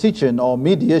my teaching or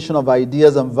mediation of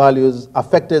ideas and values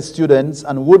affected students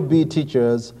and would-be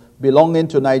teachers belonging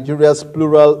to Nigeria's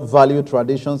plural value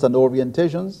traditions and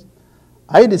orientations,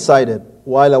 I decided,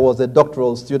 while I was a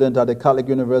doctoral student at the Catholic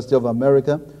University of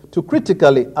America, to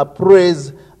critically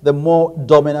appraise the more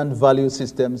dominant value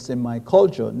systems in my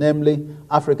culture, namely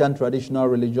African traditional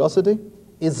religiosity,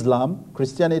 Islam,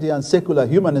 Christianity, and secular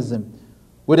humanism,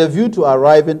 with a view to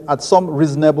arriving at some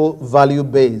reasonable value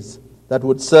base that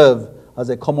would serve as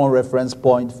a common reference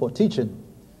point for teaching.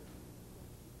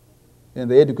 In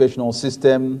the educational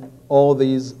system, all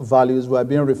these values were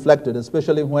being reflected,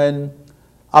 especially when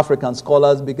African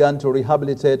scholars began to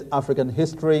rehabilitate African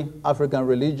history, African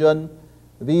religion.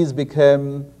 These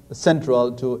became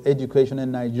central to education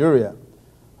in Nigeria.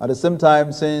 At the same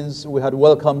time, since we had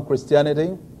welcomed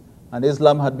Christianity and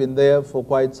Islam had been there for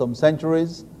quite some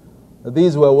centuries,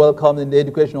 these were welcomed in the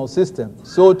educational system.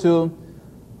 So too,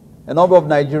 a number of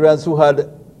Nigerians who had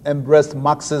embraced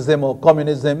Marxism or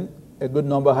communism, a good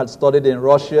number had studied in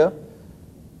Russia,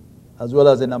 as well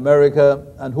as in America,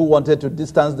 and who wanted to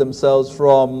distance themselves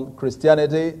from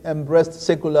Christianity, embraced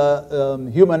secular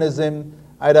humanism,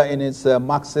 either in its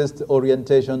Marxist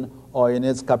orientation or in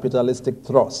its capitalistic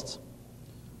thrust.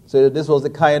 So this was the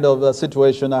kind of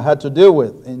situation I had to deal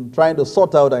with in trying to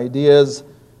sort out ideas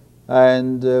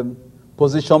and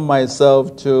position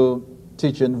myself to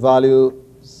teach in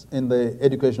values in the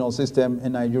educational system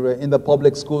in Nigeria, in the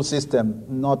public school system,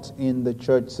 not in the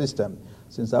church system,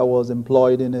 since I was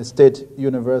employed in a state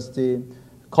university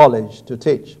college to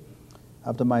teach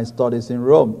after my studies in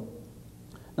Rome.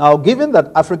 Now, given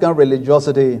that African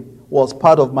religiosity was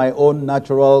part of my own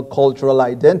natural cultural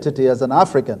identity as an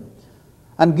African,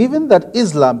 and given that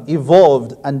Islam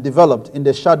evolved and developed in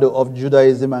the shadow of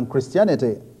Judaism and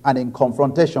Christianity and in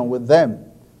confrontation with them,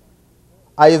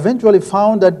 I eventually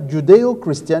found that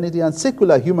Judeo-Christianity and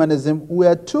secular humanism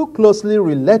were too closely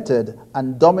related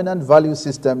and dominant value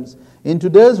systems in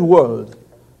today's world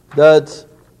that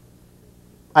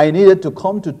I needed to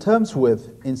come to terms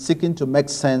with in seeking to make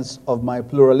sense of my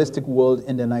pluralistic world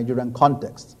in the Nigerian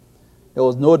context. There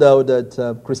was no doubt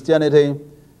that Christianity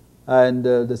and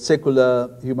the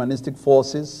secular humanistic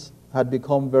forces had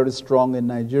become very strong in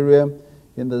Nigeria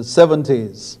in the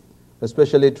 70s,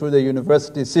 especially through the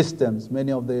university systems.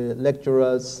 Many of the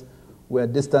lecturers were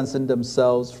distancing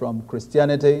themselves from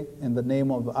Christianity in the name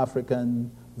of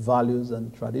African values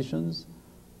and traditions,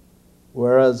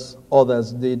 whereas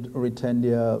others did retain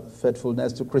their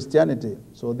faithfulness to Christianity.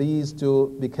 So these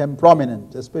two became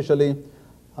prominent, especially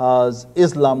as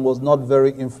Islam was not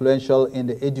very influential in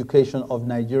the education of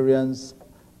Nigerians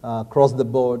across the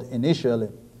board initially.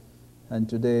 And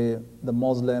today, the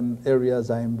Muslim areas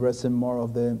are embracing more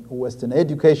of the Western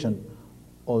education,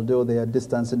 although they are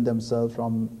distancing themselves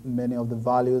from many of the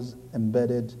values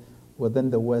embedded within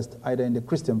the West, either in the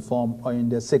Christian form or in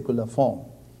the secular form.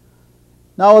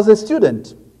 Now, as a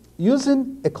student,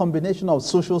 using a combination of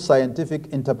social scientific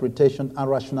interpretation and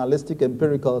rationalistic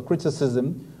empirical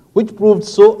criticism, which proved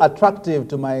so attractive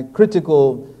to my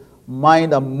critical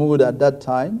mind and mood at that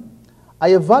time,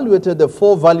 I evaluated the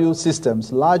 4 value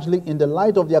systems largely in the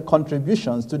light of their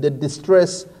contributions to the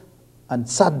distress and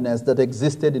sadness that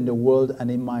existed in the world and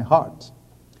in my heart.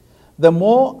 The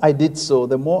more I did so,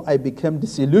 the more I became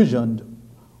disillusioned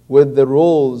with the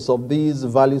roles of these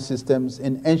value systems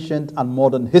in ancient and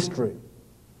modern history.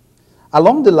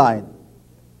 Along the line,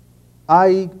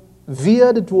 I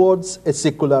veered towards a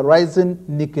secularizing,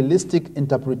 nihilistic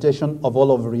interpretation of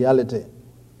all of reality,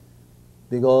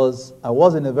 because I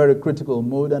was in a very critical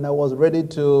mood and I was ready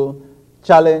to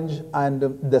challenge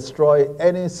and destroy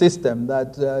any system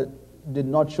that did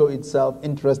not show itself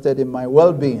interested in my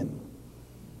well-being.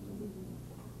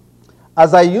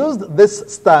 As I used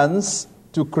this stance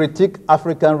to critique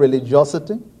African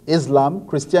religiosity, Islam,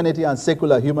 Christianity, and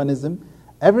secular humanism,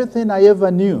 everything I ever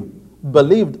knew,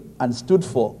 believed, and stood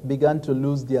for began to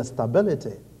lose their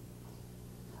stability.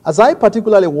 As I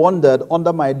particularly wondered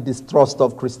under my distrust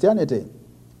of Christianity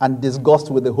and disgust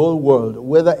with the whole world,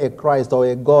 whether a Christ or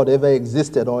a God ever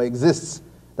existed or exists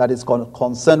that is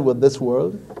concerned with this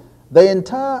world, the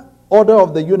entire order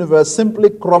of the universe simply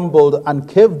crumbled and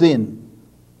caved in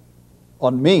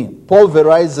on me,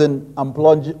 pulverizing and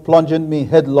plunging me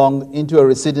headlong into a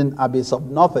receding abyss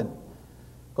of nothing.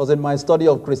 Because in my study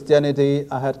of Christianity,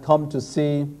 I had come to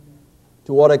see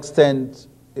to what extent,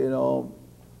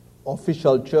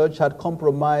 official church had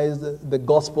compromised the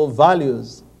gospel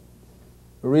values.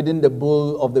 Reading the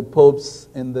bull of the popes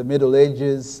in the Middle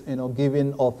Ages,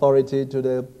 giving authority to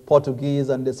the Portuguese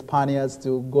and the Spaniards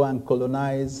to go and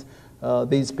colonize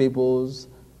these peoples.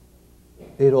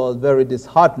 It was very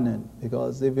disheartening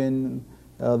because even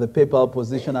the papal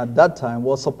position at that time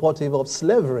was supportive of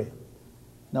slavery.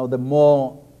 Now, the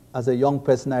more, as a young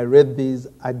person, I read these,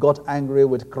 I got angry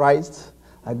with Christ,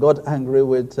 I got angry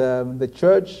with the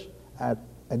church, I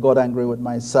got angry with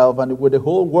myself and with the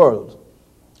whole world.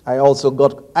 I also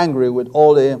got angry with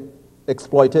all the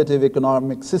exploitative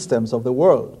economic systems of the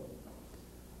world.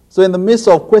 So in the midst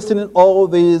of questioning all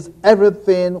these,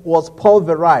 everything was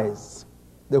pulverized.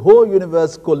 The whole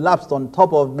universe collapsed on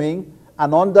top of me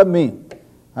and under me,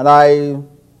 and I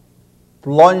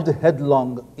plunged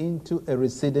headlong into a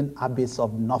receding abyss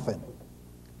of nothing.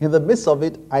 In the midst of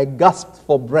it, I gasped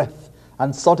for breath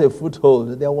and sought a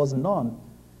foothold. There was none,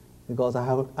 because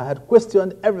I had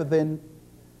questioned everything,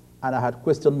 and I had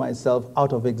questioned myself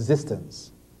out of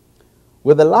existence.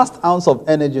 With the last ounce of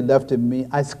energy left in me,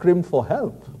 I screamed for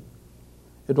help.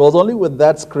 It was only with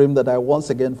that scream that I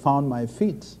once again found my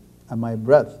feet and my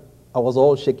breath. I was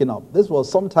all shaken up. This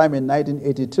was sometime in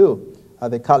 1982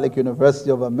 at the Catholic University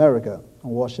of America in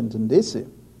Washington, D.C.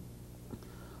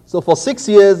 So for 6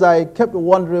 years, I kept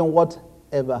wondering what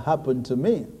ever happened to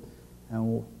me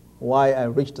and why I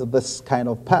reached this kind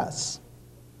of pass.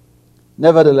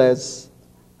 Nevertheless,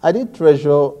 I did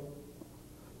treasure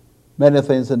many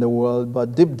things in the world,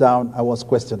 but deep down I was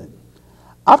questioning.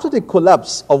 After the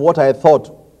collapse of what I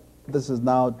thought, this is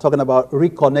now talking about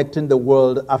reconnecting the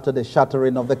world after the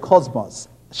shattering of the cosmos,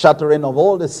 shattering of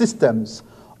all the systems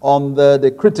on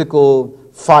the critical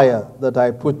fire that I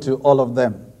put to all of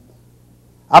them.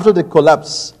 After the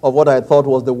collapse of what I thought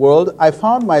was the world, I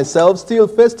found myself still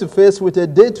face to face with a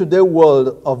day-to-day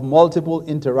world of multiple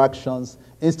interactions,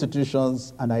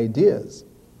 institutions, and ideas.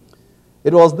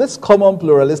 It was this common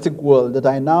pluralistic world that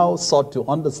I now sought to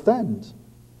understand.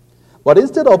 But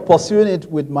instead of pursuing it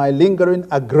with my lingering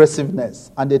aggressiveness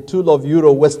and a tool of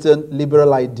Euro-Western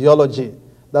liberal ideology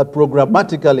that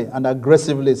programmatically and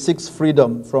aggressively seeks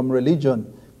freedom from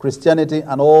religion, Christianity,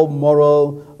 and all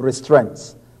moral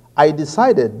restraints, I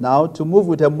decided now to move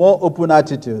with a more open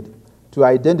attitude to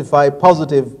identify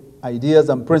positive ideas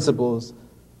and principles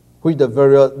which the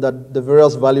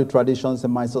various value traditions in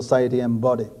my society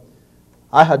embody.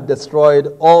 I had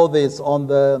destroyed all this on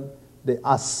the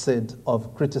acid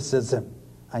of criticism,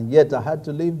 and yet I had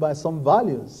to live by some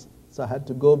values. So I had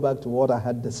to go back to what I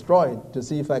had destroyed to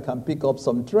see if I can pick up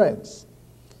some threads.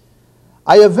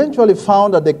 I eventually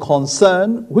found that the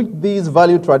concern which these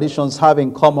value traditions have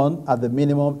in common at the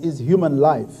minimum is human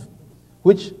life,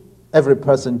 which every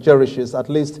person cherishes, at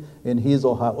least in his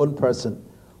or her own person.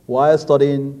 While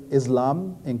studying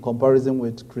Islam in comparison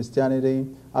with Christianity,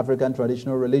 African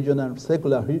traditional religion, and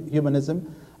secular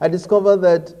humanism, I discovered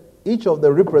that each of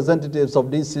the representatives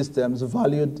of these systems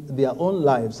valued their own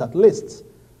lives at least,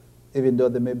 even though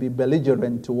they may be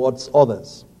belligerent towards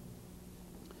others.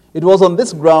 It was on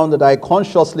this ground that I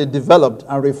consciously developed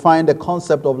and refined the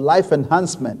concept of life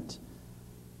enhancement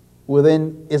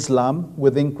within Islam,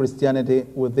 within Christianity,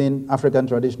 within African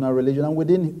traditional religion, and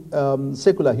within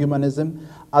secular humanism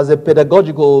as a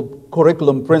pedagogical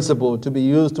curriculum principle to be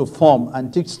used to form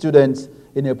and teach students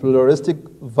in a pluralistic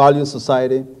value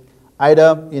society,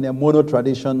 either in a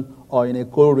mono-tradition or in a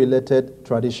correlated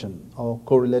tradition or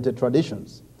correlated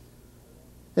traditions.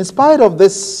 In spite of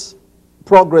this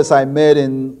progress I made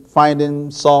in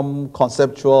finding some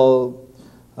conceptual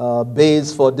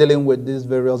base for dealing with these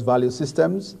various value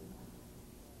systems,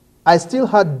 I still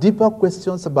had deeper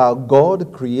questions about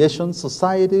God, creation,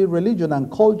 society, religion,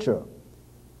 and culture.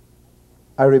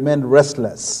 I remained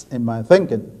restless in my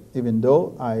thinking, even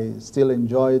though I still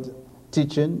enjoyed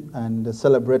teaching and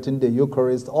celebrating the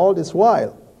Eucharist all this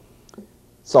while.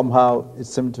 Somehow it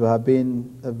seemed to have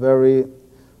been a very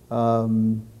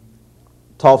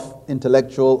tough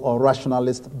intellectual or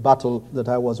rationalist battle that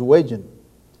I was waging.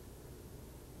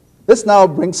 This now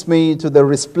brings me to the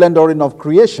resplendoring of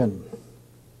creation.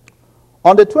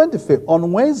 On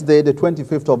Wednesday, the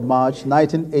 25th of March,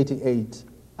 1988,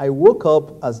 I woke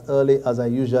up as early as I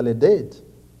usually did.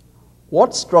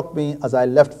 What struck me as I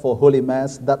left for Holy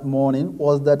Mass that morning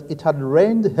was that it had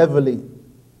rained heavily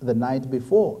the night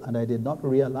before, and I did not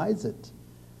realize it.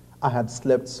 I had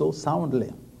slept so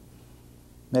soundly,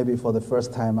 maybe for the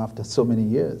first time after so many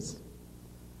years.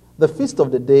 The feast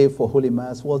of the day for Holy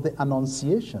Mass was the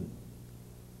Annunciation.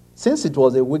 Since it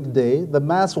was a weekday, the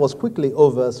Mass was quickly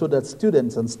over so that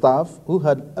students and staff who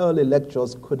had early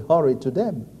lectures could hurry to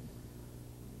them.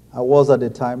 I was at the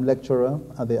time lecturer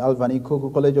at the Alvani Koko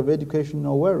College of Education in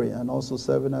Owerri and also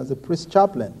serving as a priest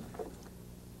chaplain.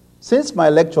 Since my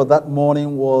lecture that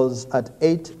morning was at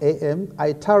 8 a.m.,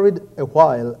 I tarried a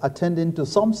while attending to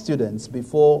some students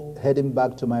before heading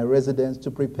back to my residence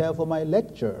to prepare for my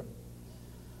lecture.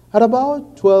 At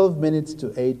about 12 minutes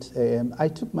to 8 a.m., I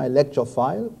took my lecture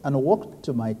file and walked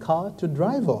to my car to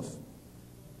drive off.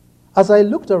 As I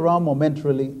looked around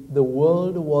momentarily, the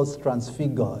world was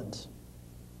transfigured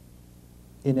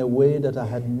in a way that I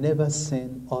had never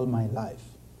seen all my life.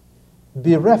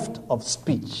 Bereft of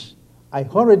speech, I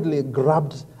hurriedly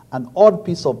grabbed an odd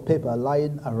piece of paper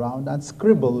lying around and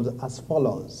scribbled as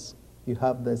follows. You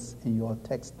have this in your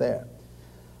text there.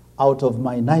 Out of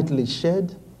my nightly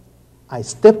shed, I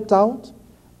stepped out,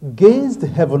 gazed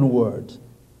heavenward,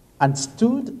 and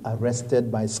stood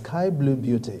arrested by sky blue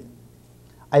beauty.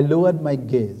 I lowered my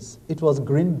gaze. It was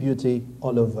green beauty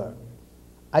all over.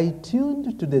 I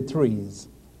tuned to the trees.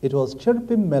 It was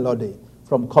chirping melody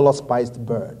from color-spiced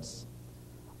birds.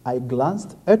 I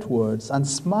glanced earthwards and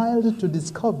smiled to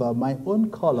discover my own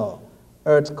color,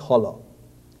 earth color.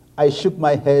 I shook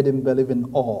my head in believing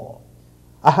awe.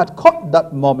 I had caught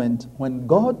that moment when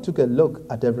God took a look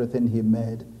at everything he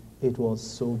made. It was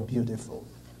so beautiful.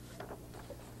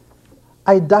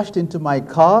 I dashed into my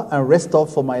car and raced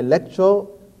off for my lecture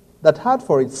that had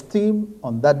for its theme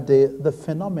on that day the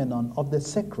phenomenon of the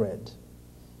sacred.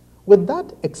 With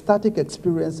that ecstatic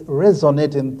experience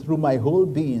resonating through my whole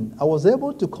being, I was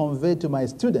able to convey to my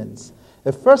students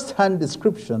a first-hand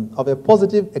description of a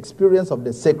positive experience of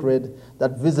the sacred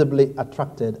that visibly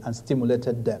attracted and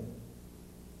stimulated them.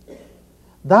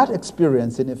 That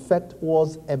experience, in effect,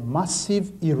 was a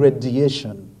massive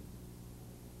irradiation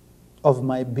of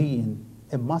my being,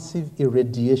 a massive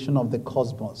irradiation of the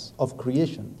cosmos, of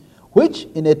creation, which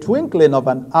in a twinkling of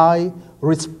an eye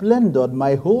resplended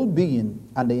my whole being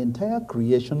and the entire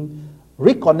creation,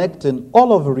 reconnecting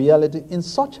all of reality in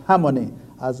such harmony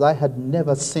as I had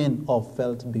never seen or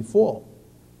felt before.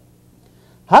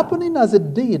 Happening as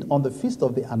it did on the Feast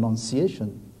of the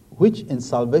Annunciation, which in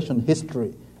salvation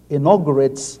history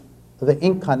inaugurates the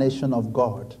incarnation of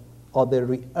God or the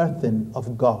re-earthing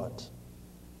of God.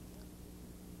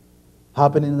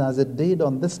 Happening as it did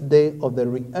on this day of the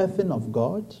re-earthing of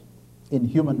God in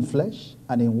human flesh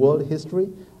and in world history,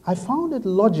 I found it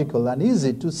logical and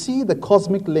easy to see the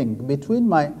cosmic link between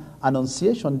my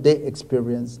Annunciation Day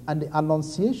experience and the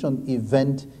Annunciation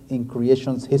event in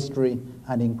creation's history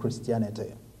and in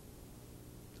Christianity.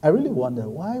 I really wonder,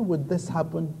 why would this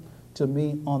happen to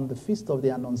me on the Feast of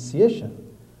the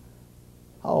Annunciation?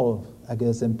 How, I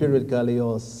guess, empirically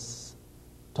or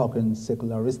talking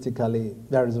secularistically,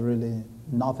 there is really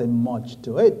nothing much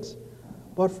to it.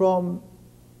 But from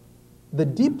the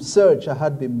deep search I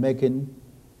had been making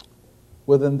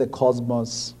within the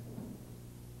cosmos,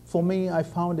 for me, I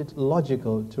found it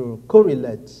logical to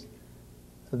correlate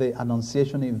the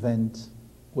Annunciation event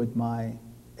with my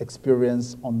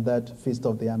experience on that Feast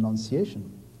of the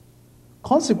Annunciation.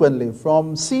 Consequently,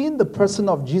 from seeing the person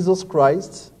of Jesus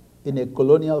Christ in a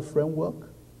colonial framework,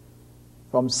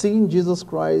 from seeing Jesus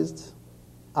Christ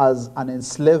as an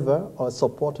enslaver or a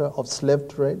supporter of slave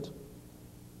trade,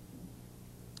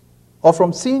 or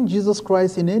from seeing Jesus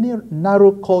Christ in any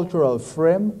narrow cultural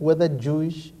frame, whether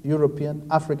Jewish, European,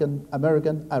 African,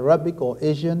 American, Arabic, or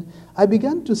Asian, I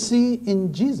began to see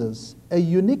in Jesus a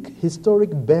unique historic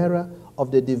bearer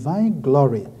of the divine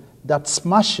glory that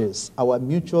smashes our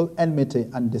mutual enmity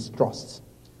and distrust,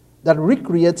 that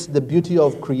recreates the beauty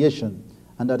of creation,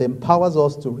 and that empowers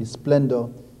us to resplendor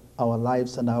our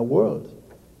lives and our world.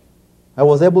 I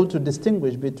was able to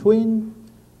distinguish between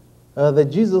the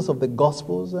Jesus of the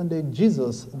Gospels and the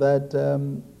Jesus that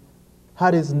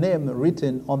had his name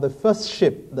written on the first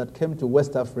ship that came to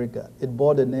West Africa. It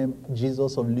bore the name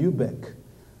Jesus of Lubeck.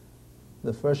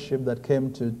 The first ship that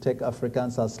came to take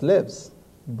Africans as slaves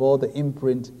bore the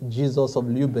imprint Jesus of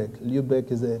Lubeck.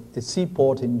 Lubeck is a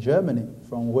seaport in Germany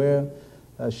from where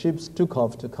ships took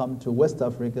off to come to West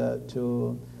Africa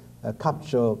to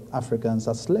capture Africans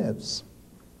as slaves.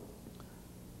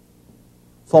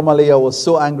 Formerly, I was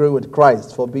so angry with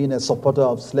Christ for being a supporter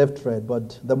of slave trade,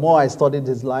 but the more I studied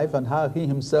his life and how he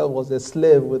himself was a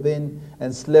slave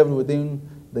enslaved within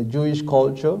the Jewish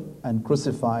culture and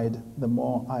crucified, the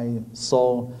more I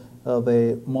saw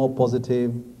the more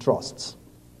positive trust.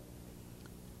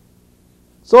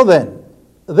 So then,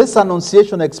 this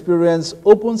Annunciation experience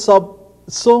opens up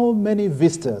so many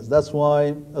vistas. That's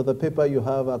why the paper you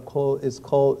have is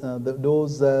called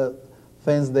those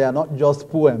things. They are not just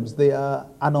poems, they are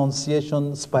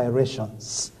Annunciation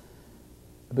spirations.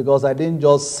 Because I didn't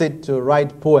just sit to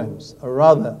write poems,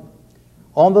 rather,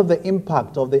 under the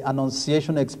impact of the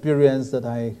Annunciation experience that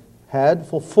I had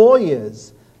for 4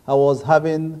 years, I was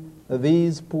having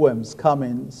these poems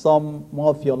coming, some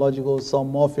more theological, some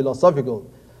more philosophical.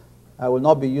 I will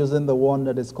not be using the one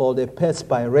that is called a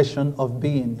perspiration of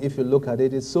being. If you look at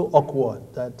it, it's so awkward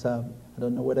that I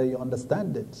don't know whether you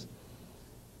understand it.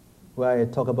 Where I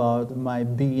talk about my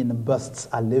being bursts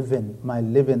a living, my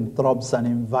living throbs and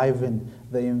inviving,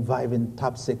 the inviving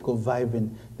taps a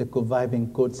coviving, the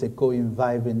coviving coats a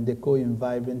co-inviving, the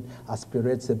co-inviving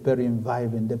aspirates a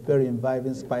peri-inviving, the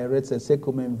peri-inviving spirates a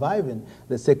secum-inviving,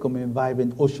 the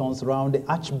secum-inviving oceans round the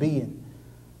arch-being.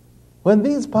 When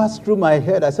these passed through my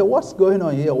head, I said, what's going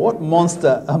on here? What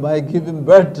monster am I giving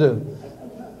birth to?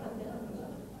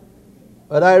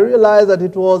 But I realized that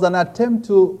it was an attempt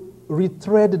to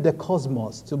rethread the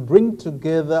cosmos, to bring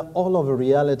together all of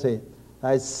reality.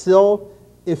 I saw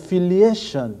a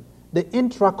filiation, the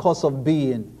intracourse of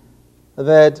being,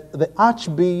 that the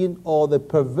arch-being or the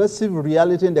pervasive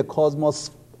reality in the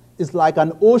cosmos is like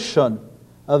an ocean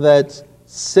that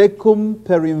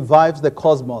circumperinvives the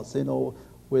cosmos,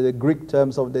 with the Greek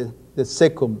terms of the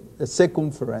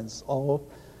circumference, or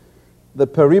the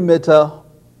perimeter,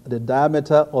 the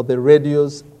diameter, or the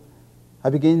radius. I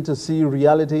begin to see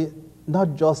reality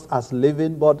not just as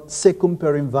living, but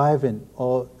circumperinviving,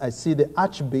 or I see the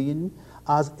arch-being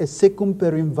as a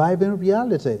circumperinviving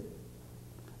reality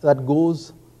that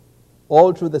goes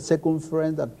all through the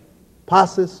circumference, that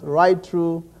passes right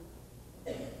through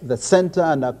the center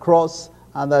and across,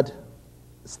 and that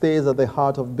stays at the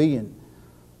heart of being.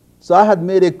 So I had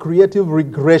made a creative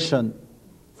regression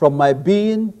from my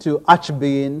being to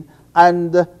arch-being,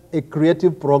 and a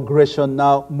creative progression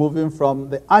now moving from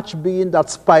the arch-being that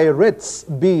spirates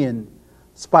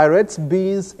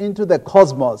beings into the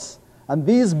cosmos. And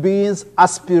these beings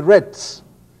aspirate,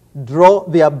 draw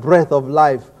their breath of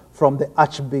life from the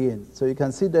arch-being. So you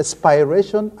can see the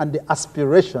spiration and the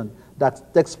aspiration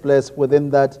that takes place within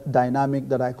that dynamic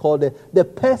that I call the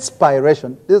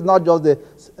perspiration. This is not just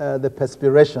the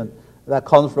perspiration that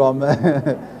comes from,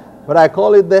 but I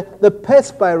call it the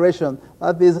perspiration.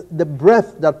 That is the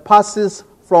breath that passes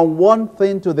from one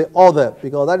thing to the other,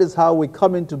 because that is how we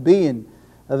come into being,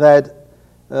 that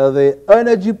the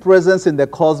energy presence in the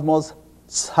cosmos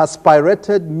has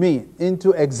spirated me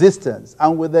into existence,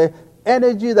 and with the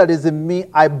energy that is in me,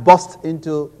 I burst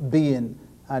into being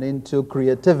and into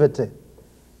creativity.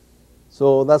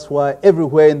 So that's why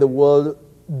everywhere in the world,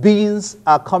 beings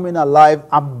are coming alive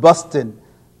and bursting,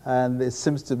 and there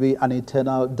seems to be an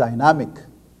eternal dynamic.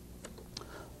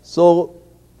 So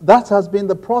that has been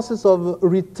the process of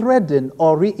rethreading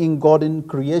or re-inGoding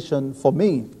creation for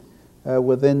me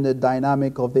within the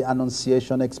dynamic of the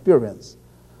Annunciation experience.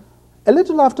 A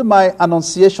little after my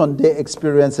Annunciation Day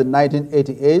experience in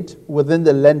 1988, within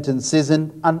the Lenten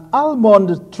season, an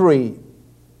almond tree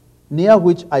near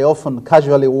which I often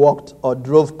casually walked or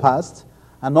drove past,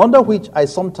 and under which I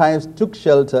sometimes took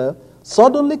shelter,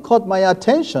 suddenly caught my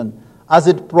attention as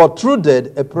it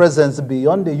protruded a presence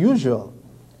beyond the usual.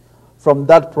 From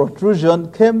that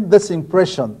protrusion came this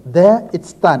impression: there it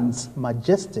stands,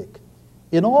 majestic,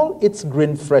 in all its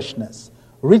green freshness,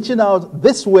 reaching out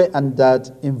this way and that,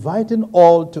 inviting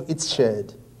all to its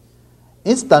shade.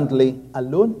 Instantly, a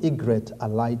lone egret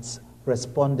alights,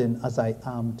 responding as I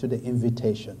am to the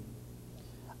invitation.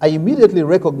 I immediately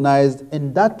recognized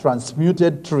in that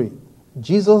transmuted tree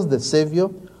Jesus the Savior,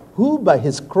 who by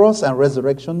his cross and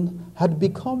resurrection had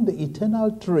become the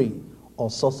eternal tree or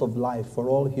source of life for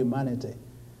all humanity.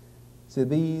 See,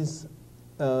 these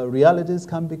realities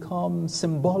can become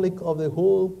symbolic of the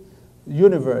whole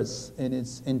universe in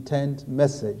its intent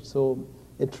message. So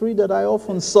a tree that I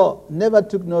often saw, never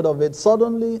took note of it,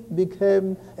 suddenly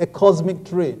became a cosmic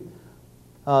tree.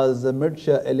 As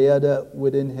Mircea Eliade,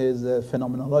 within his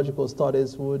phenomenological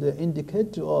studies, would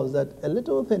indicate to us that a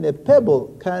little thing, a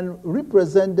pebble, can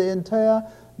represent the entire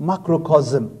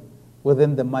macrocosm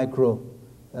within the micro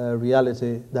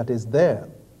reality that is there.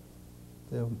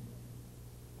 So,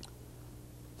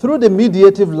 through the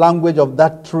mediative language of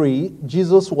that tree,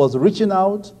 Jesus was reaching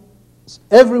out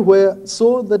everywhere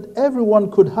so that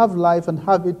everyone could have life and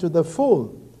have it to the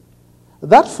full.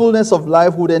 That fullness of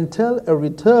life would entail a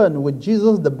return with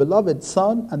Jesus, the beloved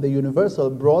Son and the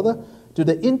universal brother, to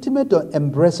the intimate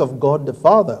embrace of God the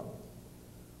Father.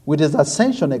 With his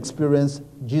ascension experience,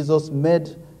 Jesus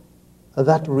made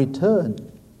that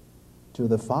return to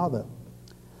the Father.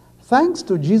 Thanks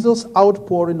to Jesus'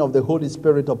 outpouring of the Holy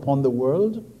Spirit upon the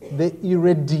world, the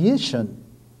irradiation,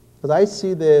 because I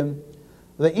see the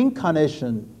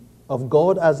incarnation of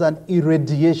God as an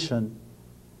irradiation,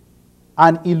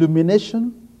 an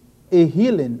illumination, a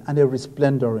healing, and a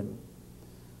resplendoring.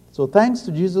 So thanks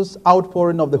to Jesus'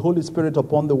 outpouring of the Holy Spirit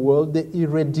upon the world, the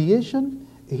irradiation,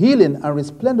 healing, and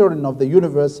resplendoring of the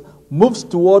universe moves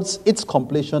towards its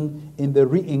completion in the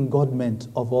re-ingodment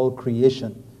of all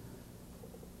creation.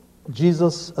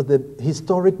 Jesus, the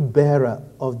historic bearer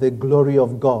of the glory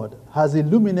of God, has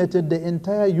illuminated the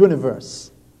entire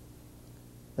universe.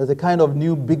 There's a kind of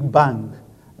new Big Bang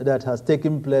that has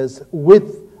taken place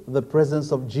with the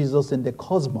presence of Jesus in the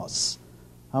cosmos,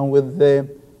 and with the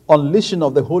unleashing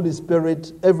of the Holy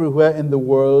Spirit everywhere in the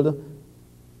world,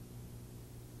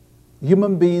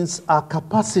 human beings are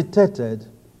capacitated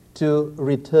to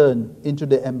return into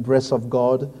the embrace of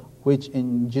God, which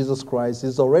in Jesus Christ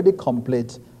is already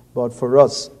complete, but for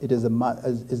us it is a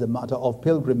matter of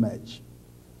pilgrimage.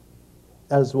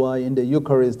 That's why in the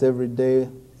Eucharist every day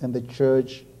in the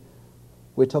church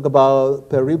we talk about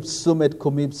per ipsum et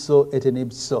cum ipso et in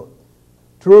ipso.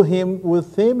 Through him,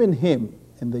 with him, in him,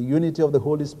 in the unity of the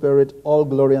Holy Spirit, all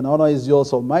glory and honor is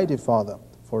yours, Almighty Father,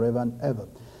 forever and ever.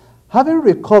 Having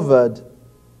recovered,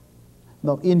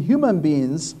 now in human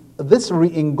beings, this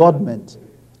re-ingodment,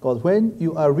 because when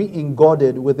you are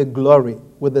re-ingodded with the glory,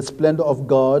 with the splendor of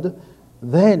God,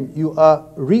 then you are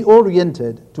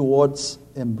reoriented towards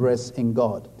embrace in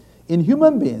God. In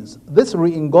human beings, this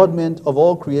re-ingodment of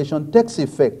all creation takes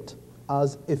effect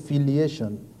as a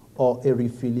filiation or a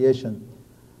refiliation,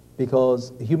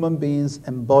 because human beings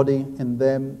embody in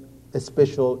them a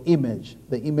special image,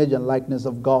 the image and likeness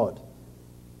of God,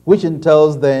 which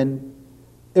entails then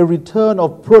a return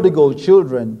of prodigal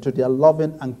children to their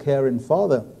loving and caring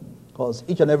Father, because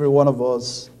each and every one of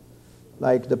us,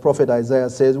 like the prophet Isaiah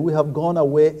says, we have gone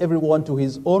away, everyone to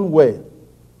his own way.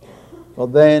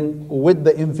 But then with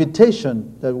the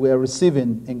invitation that we are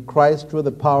receiving in Christ through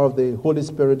the power of the Holy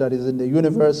Spirit that is in the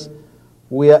universe,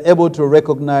 we are able to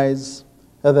recognize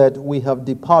that we have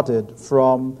departed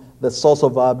from the source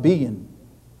of our being.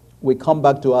 We come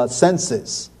back to our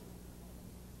senses,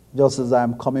 just as I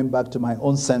am coming back to my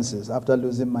own senses after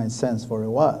losing my sense for a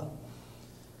while.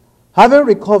 Having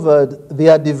recovered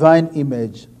their divine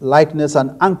image, likeness,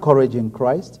 and anchorage in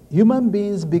Christ, human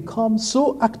beings become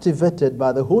so activated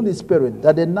by the Holy Spirit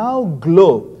that they now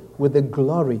glow with the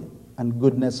glory and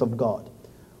goodness of God.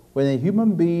 When a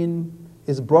human being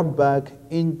is brought back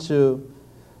into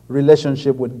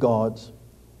relationship with God,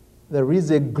 there is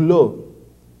a glow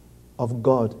of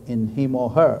God in him or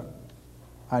her.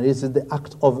 And this is the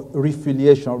act of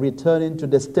refiliation, returning to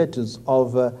the status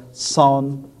of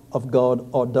son of God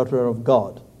or daughter of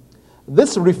God.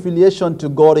 This refiliation to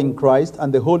God in Christ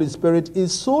and the Holy Spirit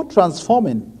is so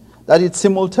transforming that it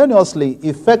simultaneously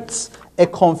effects a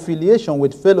confiliation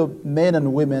with fellow men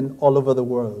and women all over the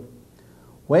world.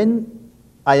 When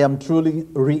I am truly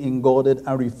re-ingodded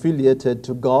and refiliated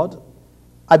to God,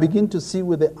 I begin to see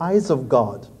with the eyes of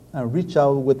God and reach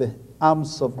out with the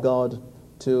arms of God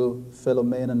to fellow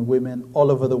men and women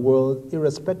all over the world,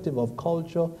 irrespective of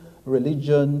culture,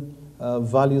 religion,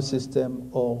 value system,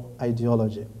 or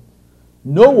ideology.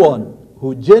 No one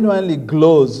who genuinely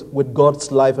glows with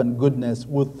God's life and goodness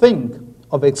would think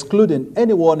of excluding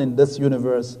anyone in this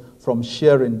universe from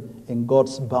sharing in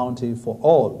God's bounty for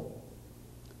all.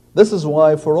 This is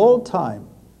why, for all time,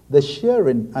 the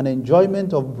sharing and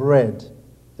enjoyment of bread,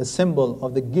 a symbol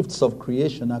of the gifts of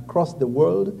creation across the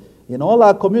world in all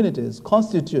our communities,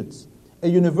 constitutes a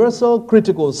universal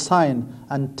critical sign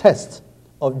and test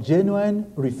of genuine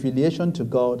refiliation to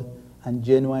God and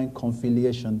genuine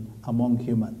conciliation among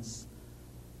humans.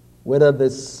 Whether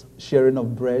this sharing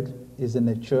of bread is in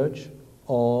a church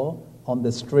or on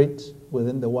the street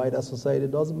within the wider society,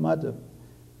 doesn't matter.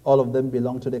 All of them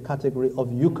belong to the category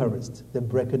of Eucharist, the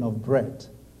breaking of bread.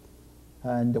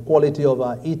 And the quality of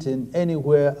our eating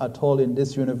anywhere at all in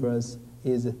this universe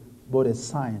is both a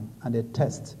sign and a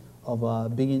test of our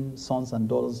being sons and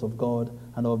daughters of God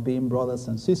and of being brothers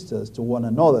and sisters to one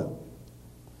another.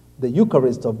 The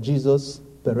Eucharist of Jesus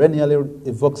perennially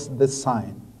evokes this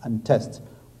sign and test,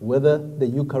 whether the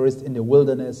Eucharist in the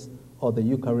wilderness or the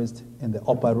Eucharist in the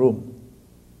upper room.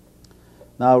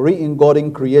 Now,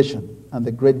 Re-inGoding creation and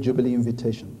the Great Jubilee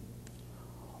invitation.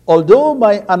 Although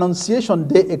my Annunciation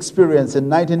Day experience in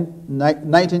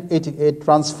 1988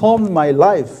 transformed my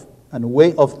life and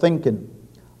way of thinking,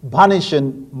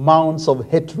 banishing mounds of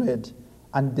hatred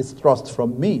and distrust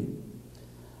from me,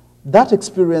 that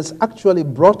experience actually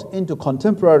brought into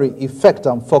contemporary effect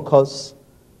and focus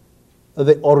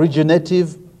the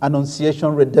originative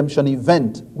Annunciation Redemption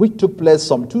event, which took place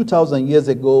some 2,000 years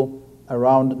ago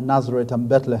around Nazareth and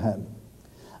Bethlehem.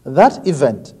 That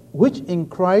event, which in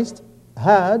Christ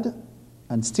had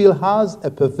and still has a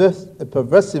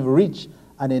pervasive reach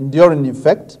and enduring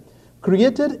effect,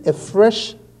 created a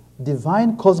fresh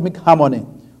divine cosmic harmony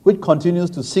which continues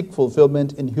to seek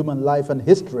fulfillment in human life and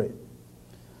history.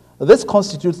 This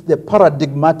constitutes the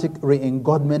paradigmatic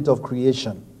re-ingodment of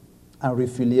creation and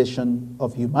refiliation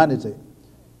of humanity,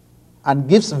 and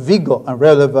gives vigor and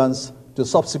relevance to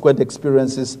subsequent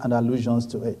experiences and allusions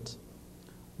to it.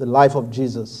 The life of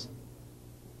Jesus,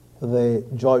 the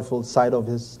joyful side of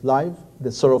his life,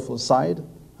 the sorrowful side,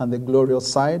 and the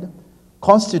glorious side,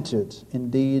 constitute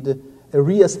indeed a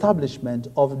re-establishment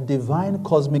of divine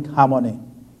cosmic harmony.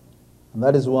 And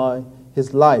that is why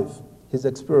his life, his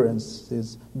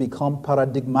experiences become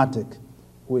paradigmatic.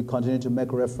 We continue to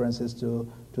make references to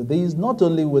these, not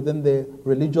only within the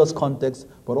religious context,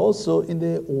 but also in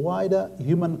the wider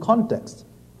human context,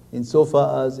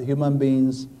 insofar as human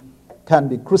beings can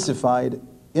be crucified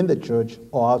in the church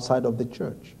or outside of the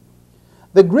church.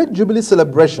 The Great Jubilee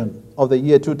celebration of the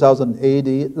year 2000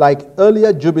 AD, like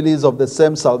earlier jubilees of the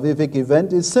same salvific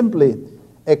event, is simply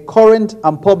a current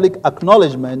and public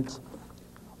acknowledgement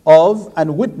of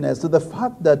and witness to the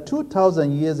fact that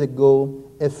 2,000 years ago,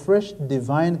 a fresh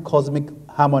divine cosmic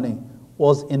harmony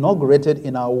was inaugurated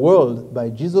in our world by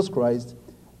Jesus Christ,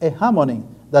 a harmony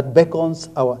that beckons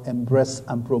our embrace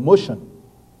and promotion.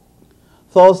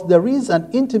 Thus, there is an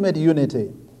intimate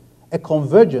unity, a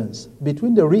convergence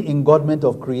between the re-ingodment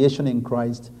of creation in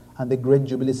Christ and the Great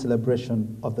Jubilee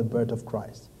celebration of the birth of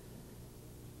Christ.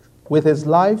 With his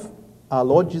life, our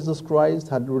Lord Jesus Christ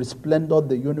had resplendent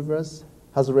the universe,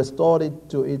 has restored it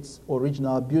to its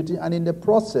original beauty, and in the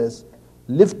process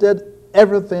lifted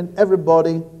everything,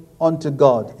 everybody unto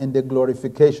God in the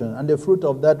glorification. And the fruit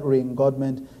of that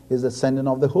re-ingodment is the sending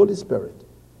of the Holy Spirit.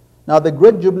 Now, the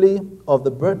Great Jubilee of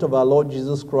the birth of our Lord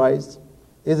Jesus Christ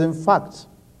is in fact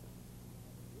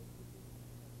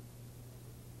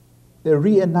a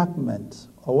reenactment,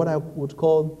 or what I would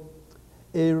call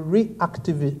a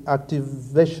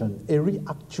reactivation, a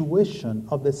reactuation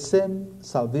of the same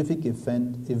salvific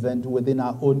event within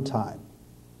our own time.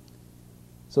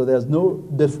 So there's no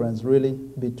difference really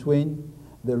between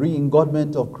the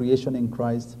re-ingodment of creation in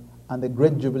Christ and the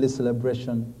Great Jubilee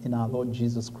celebration in our Lord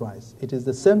Jesus Christ. It is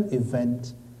the same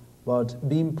event, but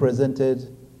being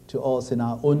presented to us in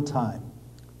our own time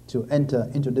to enter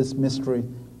into this mystery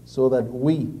so that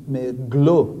we may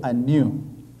glow anew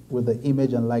with the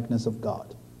image and likeness of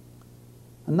God.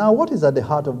 And now, what is at the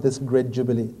heart of this Great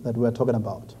Jubilee that we're talking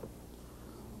about?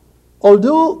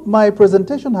 Although my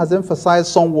presentation has emphasized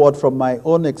somewhat from my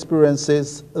own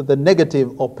experiences the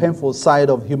negative or painful side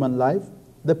of human life,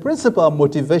 the principal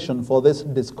motivation for this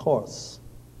discourse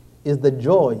is the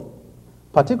joy,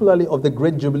 particularly of the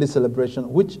Great Jubilee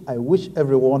celebration, which I wish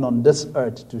everyone on this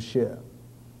earth to share.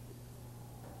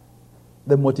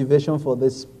 The motivation for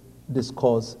this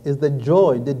discourse is the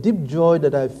joy, the deep joy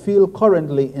that I feel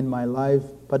currently in my life,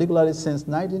 particularly since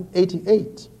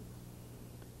 1988.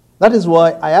 That is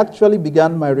why I actually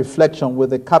began my reflection with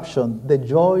the caption, "The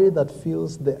Joy That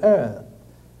Fills the Air,"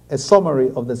 a summary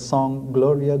of the song,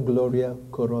 "Gloria, Gloria,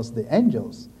 Chorus the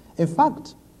Angels." In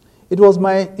fact, It was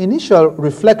my initial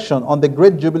reflection on the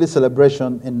Great Jubilee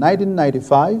celebration in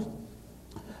 1995,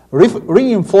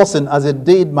 reinforcing as it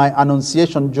did my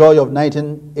Annunciation joy of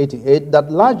 1988,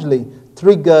 that largely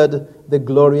triggered the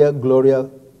Gloria, Gloria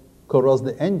chorus,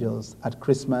 the angels, at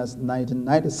Christmas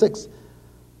 1996.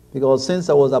 Because since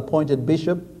I was appointed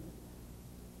bishop,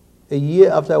 a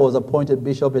year after I was appointed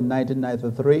bishop in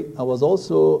 1993, I was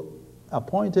also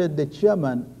appointed the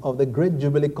chairman of the Great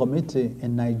Jubilee Committee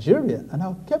in Nigeria. And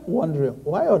I kept wondering,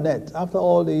 why on earth, after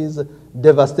all these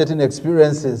devastating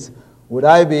experiences, would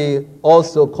I be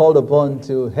also called upon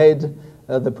to head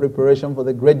the preparation for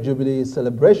the Great Jubilee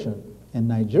celebration in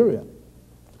Nigeria?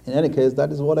 In any case,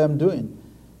 that is what I'm doing.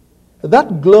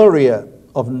 That Gloria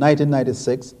of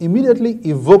 1996 immediately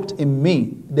evoked in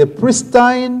me the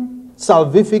pristine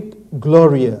salvific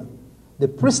Gloria, the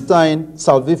pristine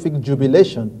salvific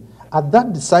jubilation at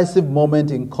that decisive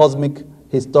moment in cosmic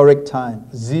historic time,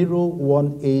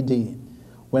 01 AD,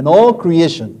 when all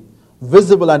creation,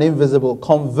 visible and invisible,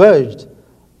 converged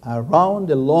around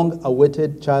the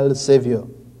long-awaited child Savior,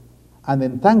 and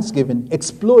then thanksgiving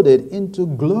exploded into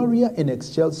Gloria in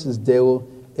excelsis Deo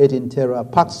et in terra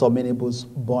pax hominibus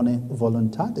bone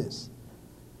voluntatis.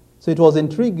 So it was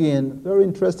intriguing, very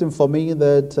interesting for me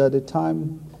that at the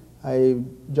time I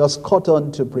just caught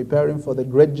on to preparing for the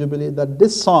Great Jubilee, that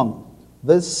this song,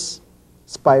 this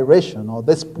spiration or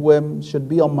this poem should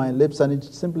be on my lips, and it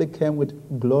simply came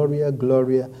with Gloria,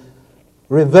 Gloria,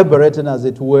 reverberating as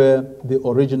it were the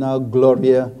original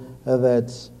Gloria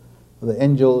that the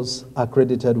angels are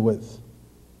credited with.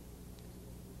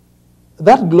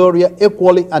 That Gloria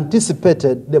equally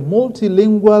anticipated the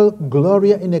multilingual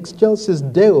Gloria in excelsis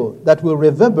Deo that will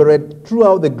reverberate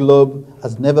throughout the globe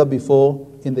as never before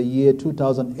in the year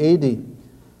 2000 AD.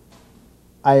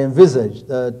 I envisage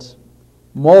that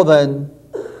more than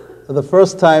the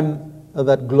first time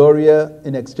that Gloria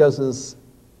in excelsis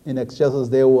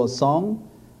Deo was sung,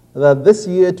 that this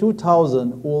year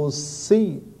 2000 will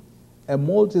see a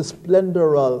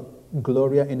multisplendoral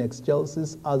Gloria in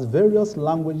excelsis, as various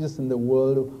languages in the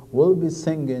world will be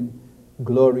singing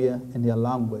Gloria in their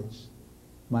language.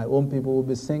 My own people will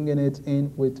be singing it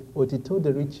in with Otito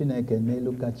de Richineke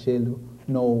Nelu Gachelu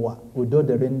Nowa Udo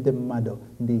de Rinde Mado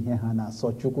Ndi Hehana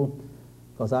Sochuku,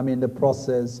 because I'm in the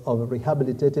process of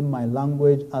rehabilitating my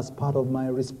language as part of my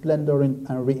resplendent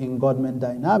and re-ingodment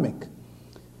dynamic.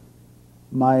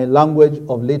 My language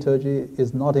of liturgy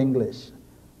is not English.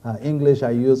 English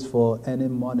I use for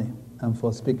earning money and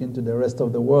for speaking to the rest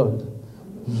of the world.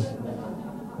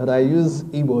 But I use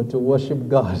Igbo to worship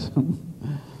God.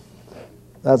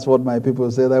 That's what my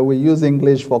people say, that we use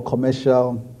English for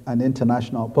commercial and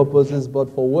international purposes,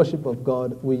 but for worship of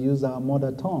God, we use our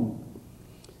mother tongue.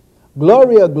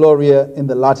 Gloria, Gloria in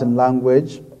the Latin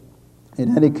language,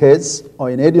 in any case, or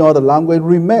in any other language,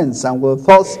 remains and will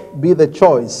thus be the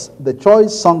choice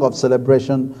song of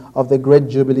celebration of the Great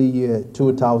Jubilee year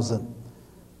 2000.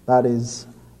 That is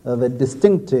the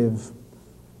distinctive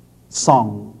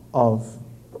song of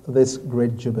this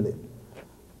Great Jubilee.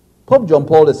 Pope John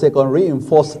Paul II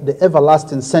reinforced the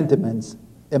everlasting sentiments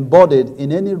embodied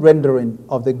in any rendering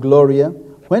of the Gloria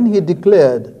when he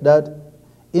declared that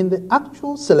in the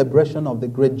actual celebration of the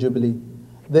Great Jubilee,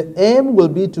 the aim will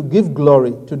be to give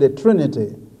glory to the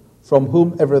Trinity, from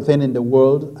whom everything in the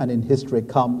world and in history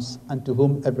comes, and to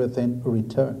whom everything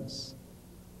returns.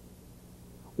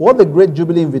 What the Great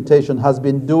Jubilee invitation has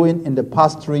been doing in the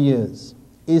past 3 years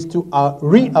is to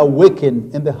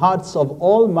reawaken in the hearts of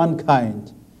all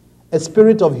mankind a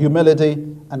spirit of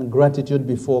humility and gratitude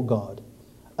before God,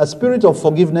 a spirit of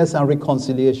forgiveness and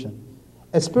reconciliation,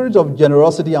 a spirit of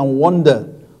generosity and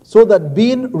wonder, so that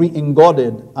being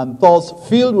re-ingoded and thus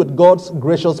filled with God's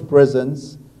gracious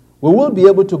presence, we will be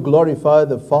able to glorify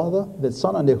the Father, the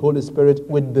Son, and the Holy Spirit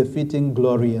with befitting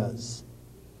glorias.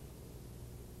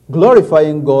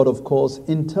 Glorifying God, of course,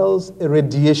 entails a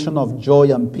radiation of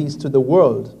joy and peace to the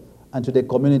world and to the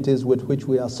communities with which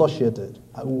we are associated,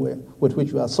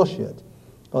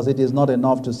 Because it is not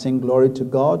enough to sing glory to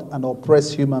God and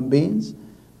oppress human beings.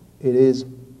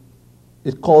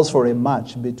 It calls for a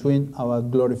match between our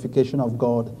glorification of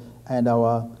God and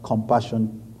our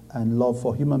compassion and love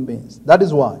for human beings. That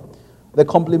is why the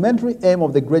complementary aim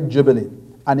of the Great Jubilee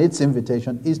and its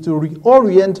invitation is to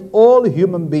reorient all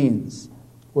human beings,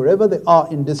 wherever they are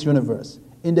in this universe,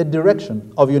 in the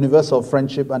direction of universal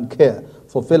friendship and care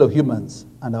for fellow humans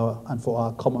and for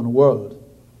our common world.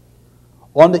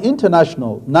 On the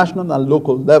international, national, and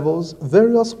local levels,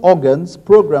 various organs,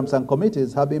 programs, and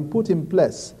committees have been put in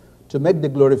place to make the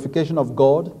glorification of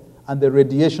God and the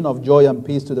radiation of joy and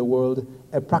peace to the world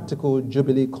a practical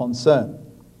Jubilee concern.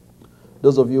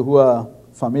 Those of you who are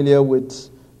familiar with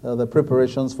the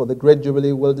preparations for the Great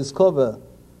Jubilee will discover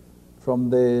from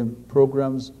the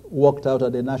programs worked out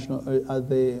at the at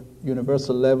the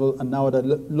universal level and now at the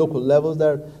local levels.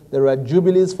 There are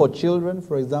jubilees for children.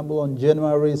 For example, on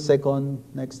January 2nd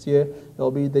next year, there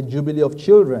will be the Jubilee of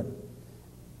Children.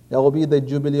 There will be the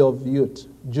Jubilee of Youth,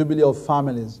 Jubilee of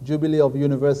Families, Jubilee of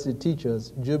University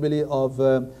Teachers, Jubilee of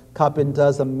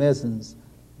Carpenters and Masons,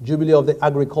 Jubilee of the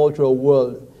agricultural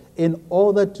world, in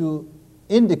order to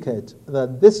indicate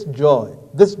that this joy,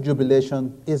 this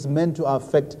jubilation is meant to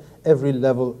affect every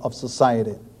level of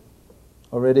society.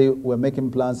 Already we're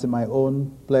making plans in my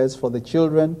own place for the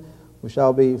children. We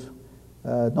shall be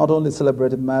not only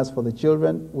celebrating Mass for the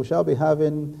children, we shall be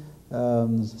having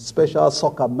special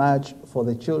soccer match for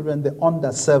the children. The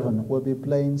under 7 will be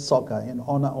playing soccer in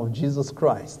honor of Jesus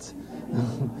Christ.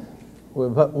 We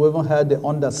haven't had the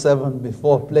under 7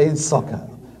 before playing soccer.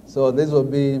 So this will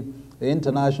be the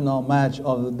international match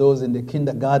of those in the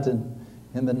kindergarten,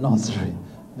 in the nursery,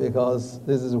 because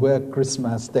this is where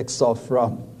Christmas takes off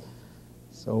from.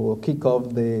 So we'll kick off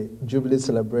the Jubilee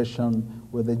celebration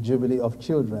with the Jubilee of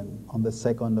Children on the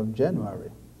 2nd of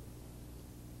January.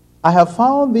 I have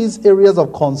found these areas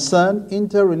of concern,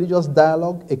 inter-religious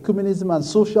dialogue, ecumenism, and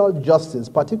social justice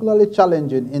particularly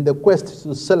challenging in the quest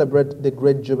to celebrate the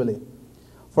Great Jubilee.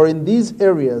 For in these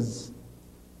areas,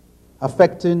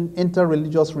 affecting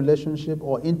inter-religious relationship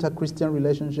or inter-Christian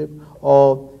relationship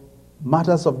or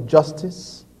matters of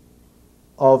justice,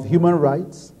 of human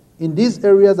rights, in these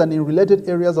areas and in related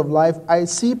areas of life, I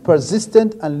see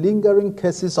persistent and lingering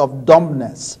cases of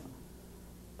dumbness,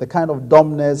 the kind of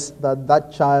dumbness that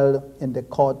that child in the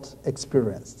court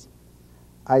experienced.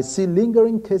 I see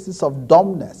lingering cases of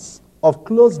dumbness, of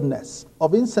closedness,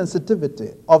 of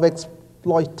insensitivity, of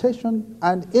exploitation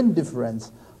and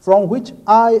indifference, from which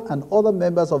I and other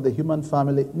members of the human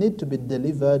family need to be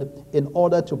delivered in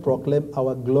order to proclaim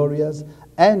our glorias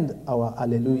and our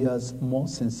alleluias more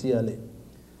sincerely.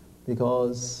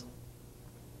 Because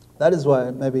that is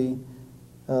why maybe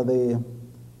the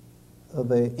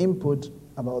input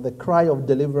about the cry of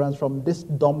deliverance from this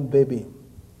dumb baby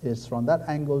is from that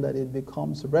angle that it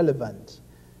becomes relevant,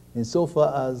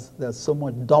 insofar as there's so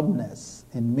much dumbness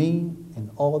in me,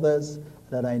 in others,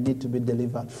 that I need to be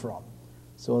delivered from,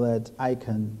 so that I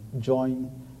can join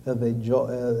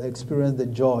experience the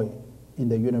joy in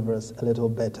the universe a little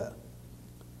better.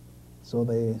 So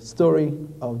the story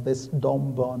of this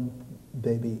dumb-born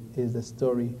baby is the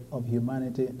story of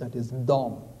humanity that is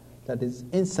dumb, that is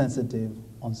insensitive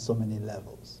on so many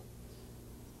levels.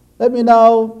 Let me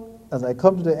now, as I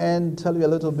come to the end, tell you a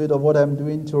little bit of what I'm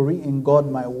doing to re-ingod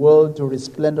my world, to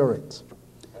resplendor it.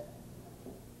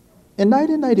 In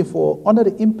 1994, under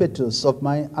the impetus of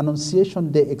my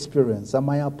Annunciation Day experience and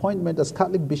my appointment as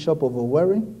Catholic Bishop of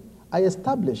Owerri, I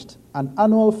established an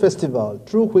annual festival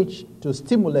through which to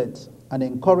stimulate and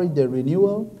encourage the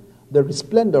renewal, the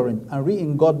resplendoring and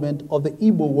re-ingodment of the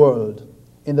Igbo world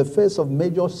in the face of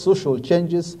major social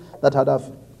changes that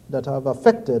have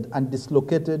affected and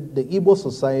dislocated the Igbo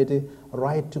society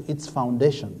right to its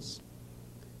foundations.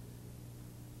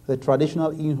 The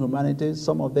traditional inhumanities,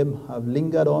 some of them have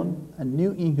lingered on, and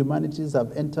new inhumanities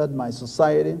have entered my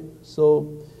society.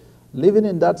 So, living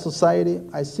in that society,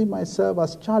 I see myself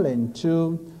as challenged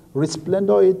to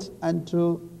resplendor it and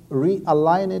to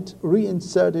realign it,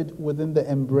 reinsert it within the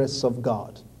embrace of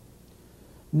God.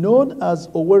 Known as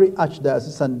Owerri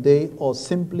Archdiocesan Day, or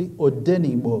simply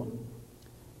Odenigbo,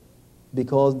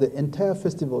 because the entire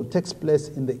festival takes place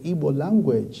in the Igbo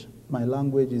language. My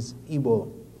language is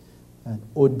Igbo. And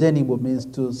Odenigbo means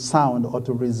to sound or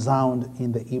to resound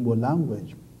in the Igbo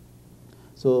language.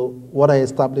 So what I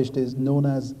established is known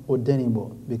as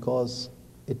Odenigbo because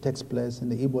it takes place in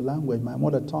the Igbo language, my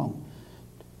mother tongue.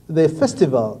 The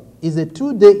festival is a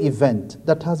 2-day event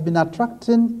that has been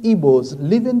attracting Igbos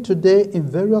living today in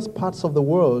various parts of the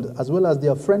world, as well as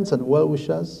their friends and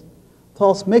well-wishers,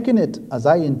 thus making it, as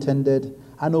I intended,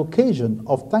 an occasion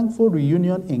of thankful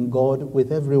reunion in God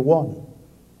with everyone.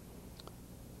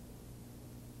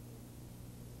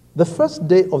 The first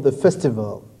day of the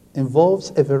festival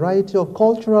involves a variety of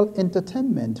cultural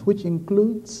entertainment, which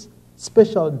includes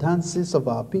special dances of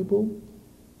our people,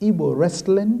 Igbo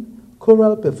wrestling,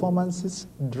 choral performances,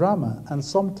 drama, and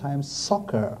sometimes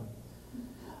soccer.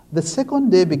 The second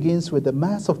day begins with a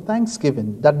Mass of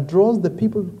Thanksgiving that draws the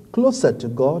people closer to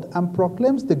God and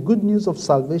proclaims the good news of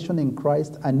salvation in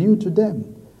Christ anew to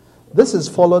them. This is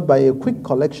followed by a quick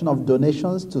collection of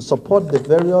donations to support the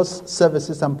various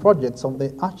services and projects of the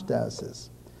Archdiocese.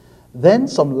 Then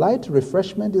some light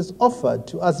refreshment is offered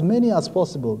to as many as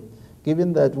possible,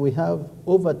 given that we have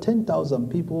over 10,000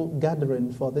 people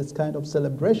gathering for this kind of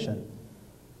celebration.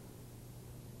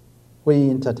 We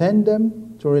entertain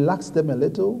them to relax them a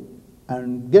little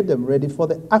and get them ready for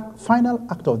the final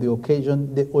act of the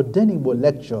occasion, the ordaining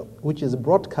lecture, which is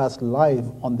broadcast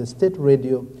live on the state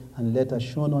radio and later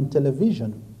shown on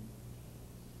television.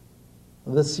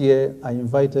 This year, I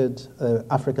invited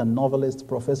African novelist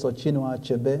Professor Chinua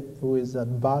Achebe, who is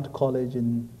at Bard College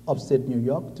in upstate New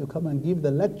York, to come and give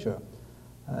the lecture.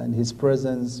 And his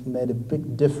presence made a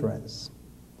big difference.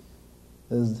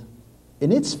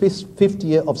 In its fifth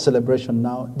year of celebration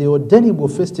now, the Ordaining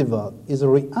Festival is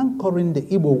re-anchoring the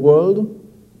Igbo world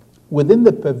within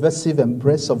the pervasive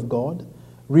embrace of God,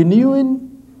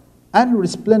 renewing and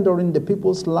resplendoring the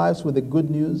people's lives with the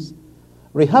good news,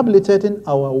 rehabilitating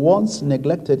our once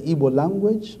neglected Igbo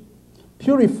language,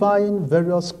 purifying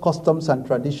various customs and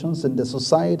traditions in the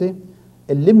society,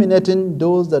 eliminating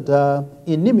those that are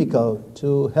inimical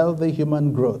to healthy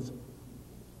human growth,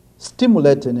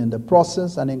 stimulating in the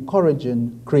process and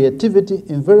encouraging creativity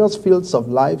in various fields of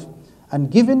life,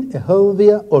 and giving a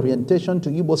healthier orientation to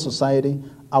Igbo society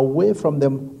away from the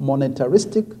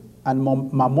monetaristic and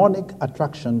mammonic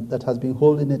attraction that has been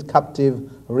holding it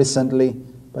captive recently,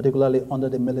 particularly under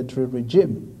the military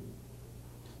regime.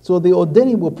 So the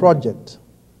Ordaining Project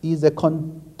is a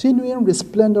continuing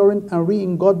resplendoring and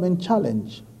re-ingodment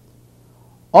challenge.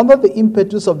 Under the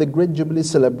impetus of the Great Jubilee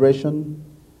celebration,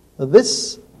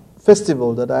 this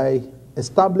festival that I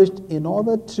established in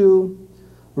order to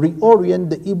reorient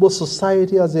the Igbo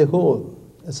society as a whole,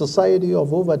 a society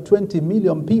of over 20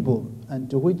 million people, and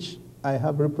to which I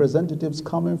have representatives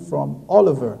coming from all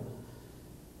over.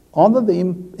 Under the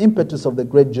impetus of the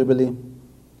Great Jubilee,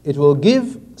 it will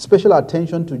give special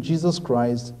attention to Jesus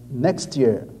Christ next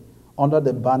year under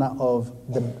the banner of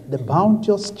the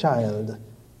bounteous child,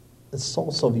 the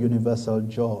source of universal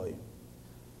joy.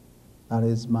 That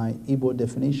is my Igbo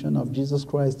definition of Jesus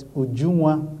Christ,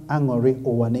 Ujunwa Angori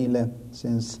Owanile,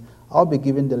 since I'll be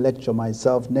giving the lecture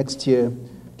myself next year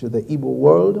to the Igbo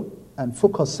world and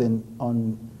focusing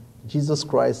on Jesus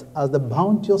Christ as the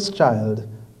bounteous child,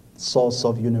 source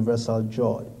of universal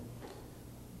joy.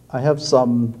 I have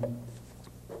some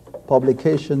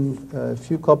publication, a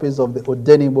few copies of the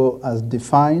Ordaining as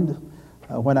defined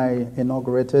when I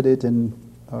inaugurated it in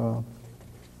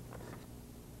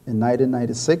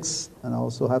 1996, and I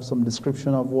also have some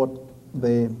description of what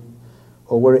the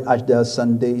Owerri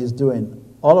Archdiocese Day is doing.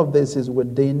 All of this is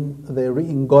within the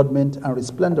re-ingodment and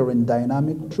resplendoring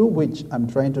dynamic through which I'm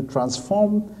trying to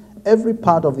transform every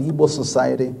part of the Igbo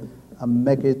society and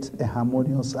make it a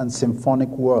harmonious and symphonic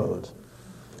world.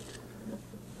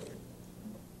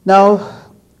 Now,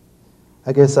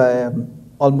 I guess I am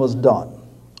almost done.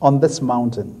 On this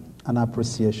mountain, an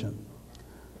appreciation.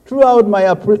 Throughout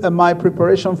my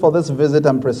preparation for this visit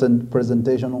and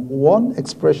presentation, one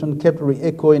expression kept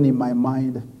re-echoing in my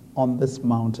mind: on this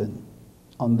mountain,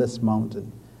 on this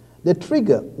mountain. The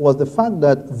trigger was the fact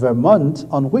that Vermont,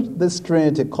 on which this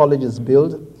Trinity College is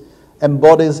built,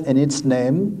 embodies in its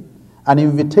name an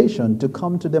invitation to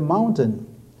come to the mountain,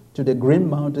 to the Green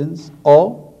Mountains,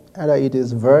 or either it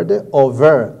is Verde or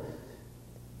Ver,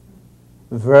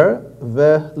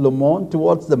 le monde,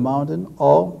 towards the mountain,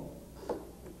 or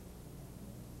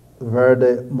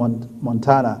Verde,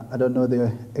 Montana. I don't know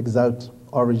the exact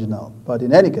original, but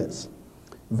in any case,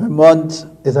 Vermont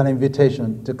is an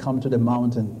invitation to come to the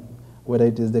mountain, whether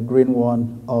it is the green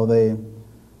one or the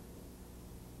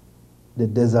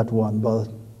desert one, but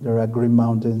there are green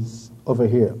mountains over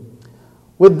here.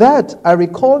 With that, I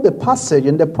recall the passage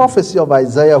in the prophecy of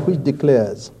Isaiah which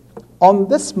declares, "On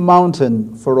this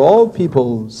mountain for all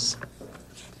peoples,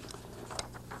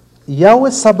 Yahweh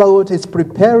Sabaoth is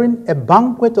preparing a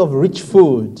banquet of rich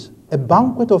food, a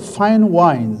banquet of fine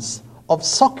wines, of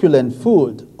succulent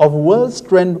food, of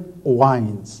well-strained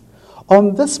wines.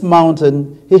 On this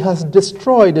mountain he has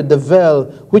destroyed the veil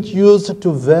which used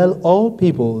to veil all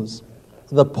peoples,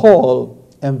 the pall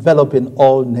enveloping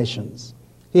all nations.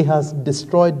 He has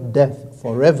destroyed death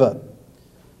forever.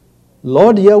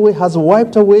 Lord Yahweh has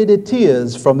wiped away the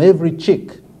tears from every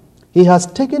cheek. He has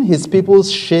taken his people's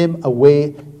shame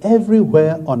away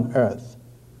everywhere on earth.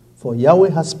 For Yahweh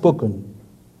has spoken.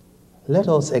 Let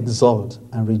us exult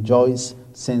and rejoice,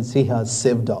 since he has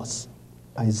saved us."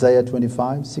 Isaiah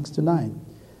 25, 6-9.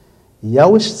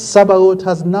 Yahweh Sabaoth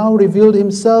has now revealed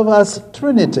himself as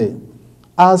Trinity,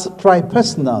 as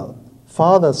tripersonal,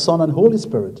 Father, Son, and Holy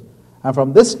Spirit. And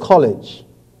from this college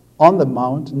on the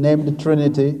mount named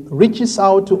Trinity reaches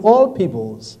out to all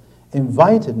peoples,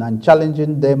 inviting and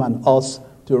challenging them and us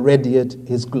to radiate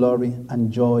his glory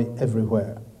and joy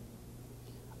everywhere.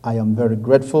 I am very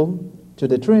grateful to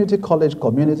the Trinity College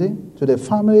community, to the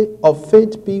family of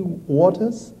Faith P.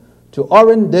 Waters, to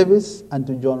Oren Davis, and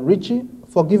to John Ritchie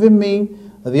for giving me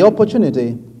the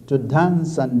opportunity to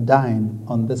dance and dine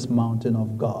on this mountain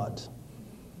of God.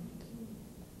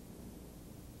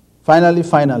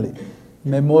 Finally,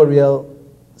 Memorial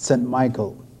St.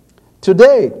 Michael.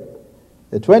 Today,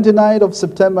 the 29th of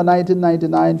September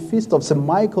 1999, Feast of St.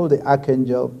 Michael the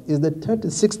Archangel, is the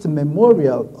 36th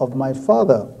memorial of my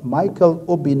father, Michael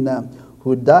Obinna,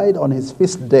 who died on his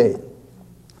feast day,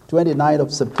 29th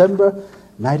of September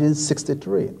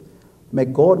 1963. May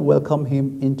God welcome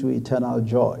him into eternal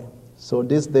joy. So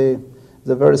this day is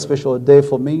a very special day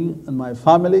for me and my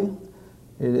family.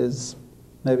 It is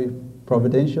maybe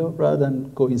providential rather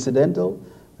than coincidental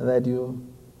that you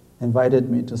invited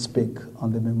me to speak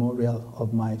on the memorial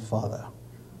of my father.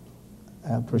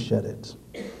 I appreciate it.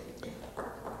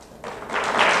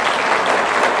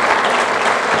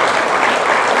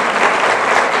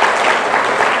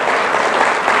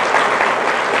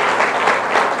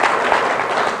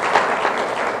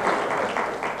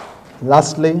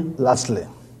 Lastly, in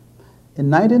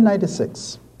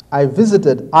 1996, I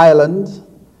visited Ireland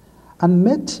and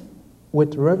met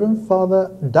with Reverend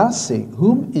Father Darcy,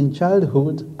 whom in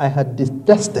childhood I had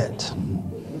detested.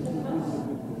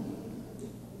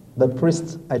 The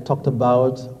priest I talked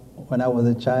about when I was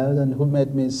a child and who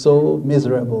made me so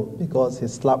miserable because he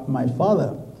slapped my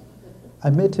father.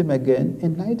 I met him again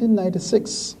in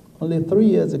 1996, only 3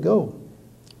 years ago.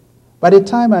 By the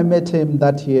time I met him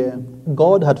that year,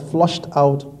 God had flushed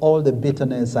out all the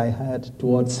bitterness I had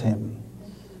towards him.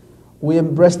 We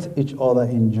embraced each other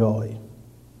in joy,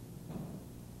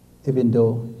 even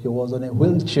though he was on a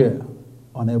wheelchair,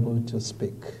 unable to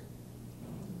speak.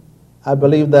 I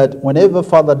believe that whenever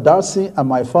Father Darcy and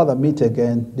my father meet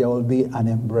again, there will be an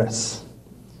embrace.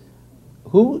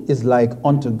 Who is like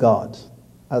unto God,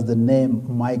 as the name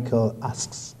Michael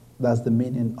asks? That's the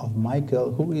meaning of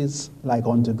Michael, who is like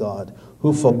unto God,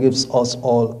 who forgives us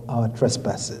all our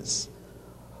trespasses.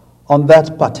 On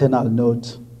that paternal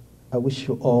note, I wish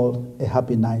you all a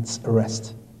happy night's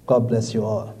rest. God bless you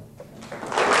all.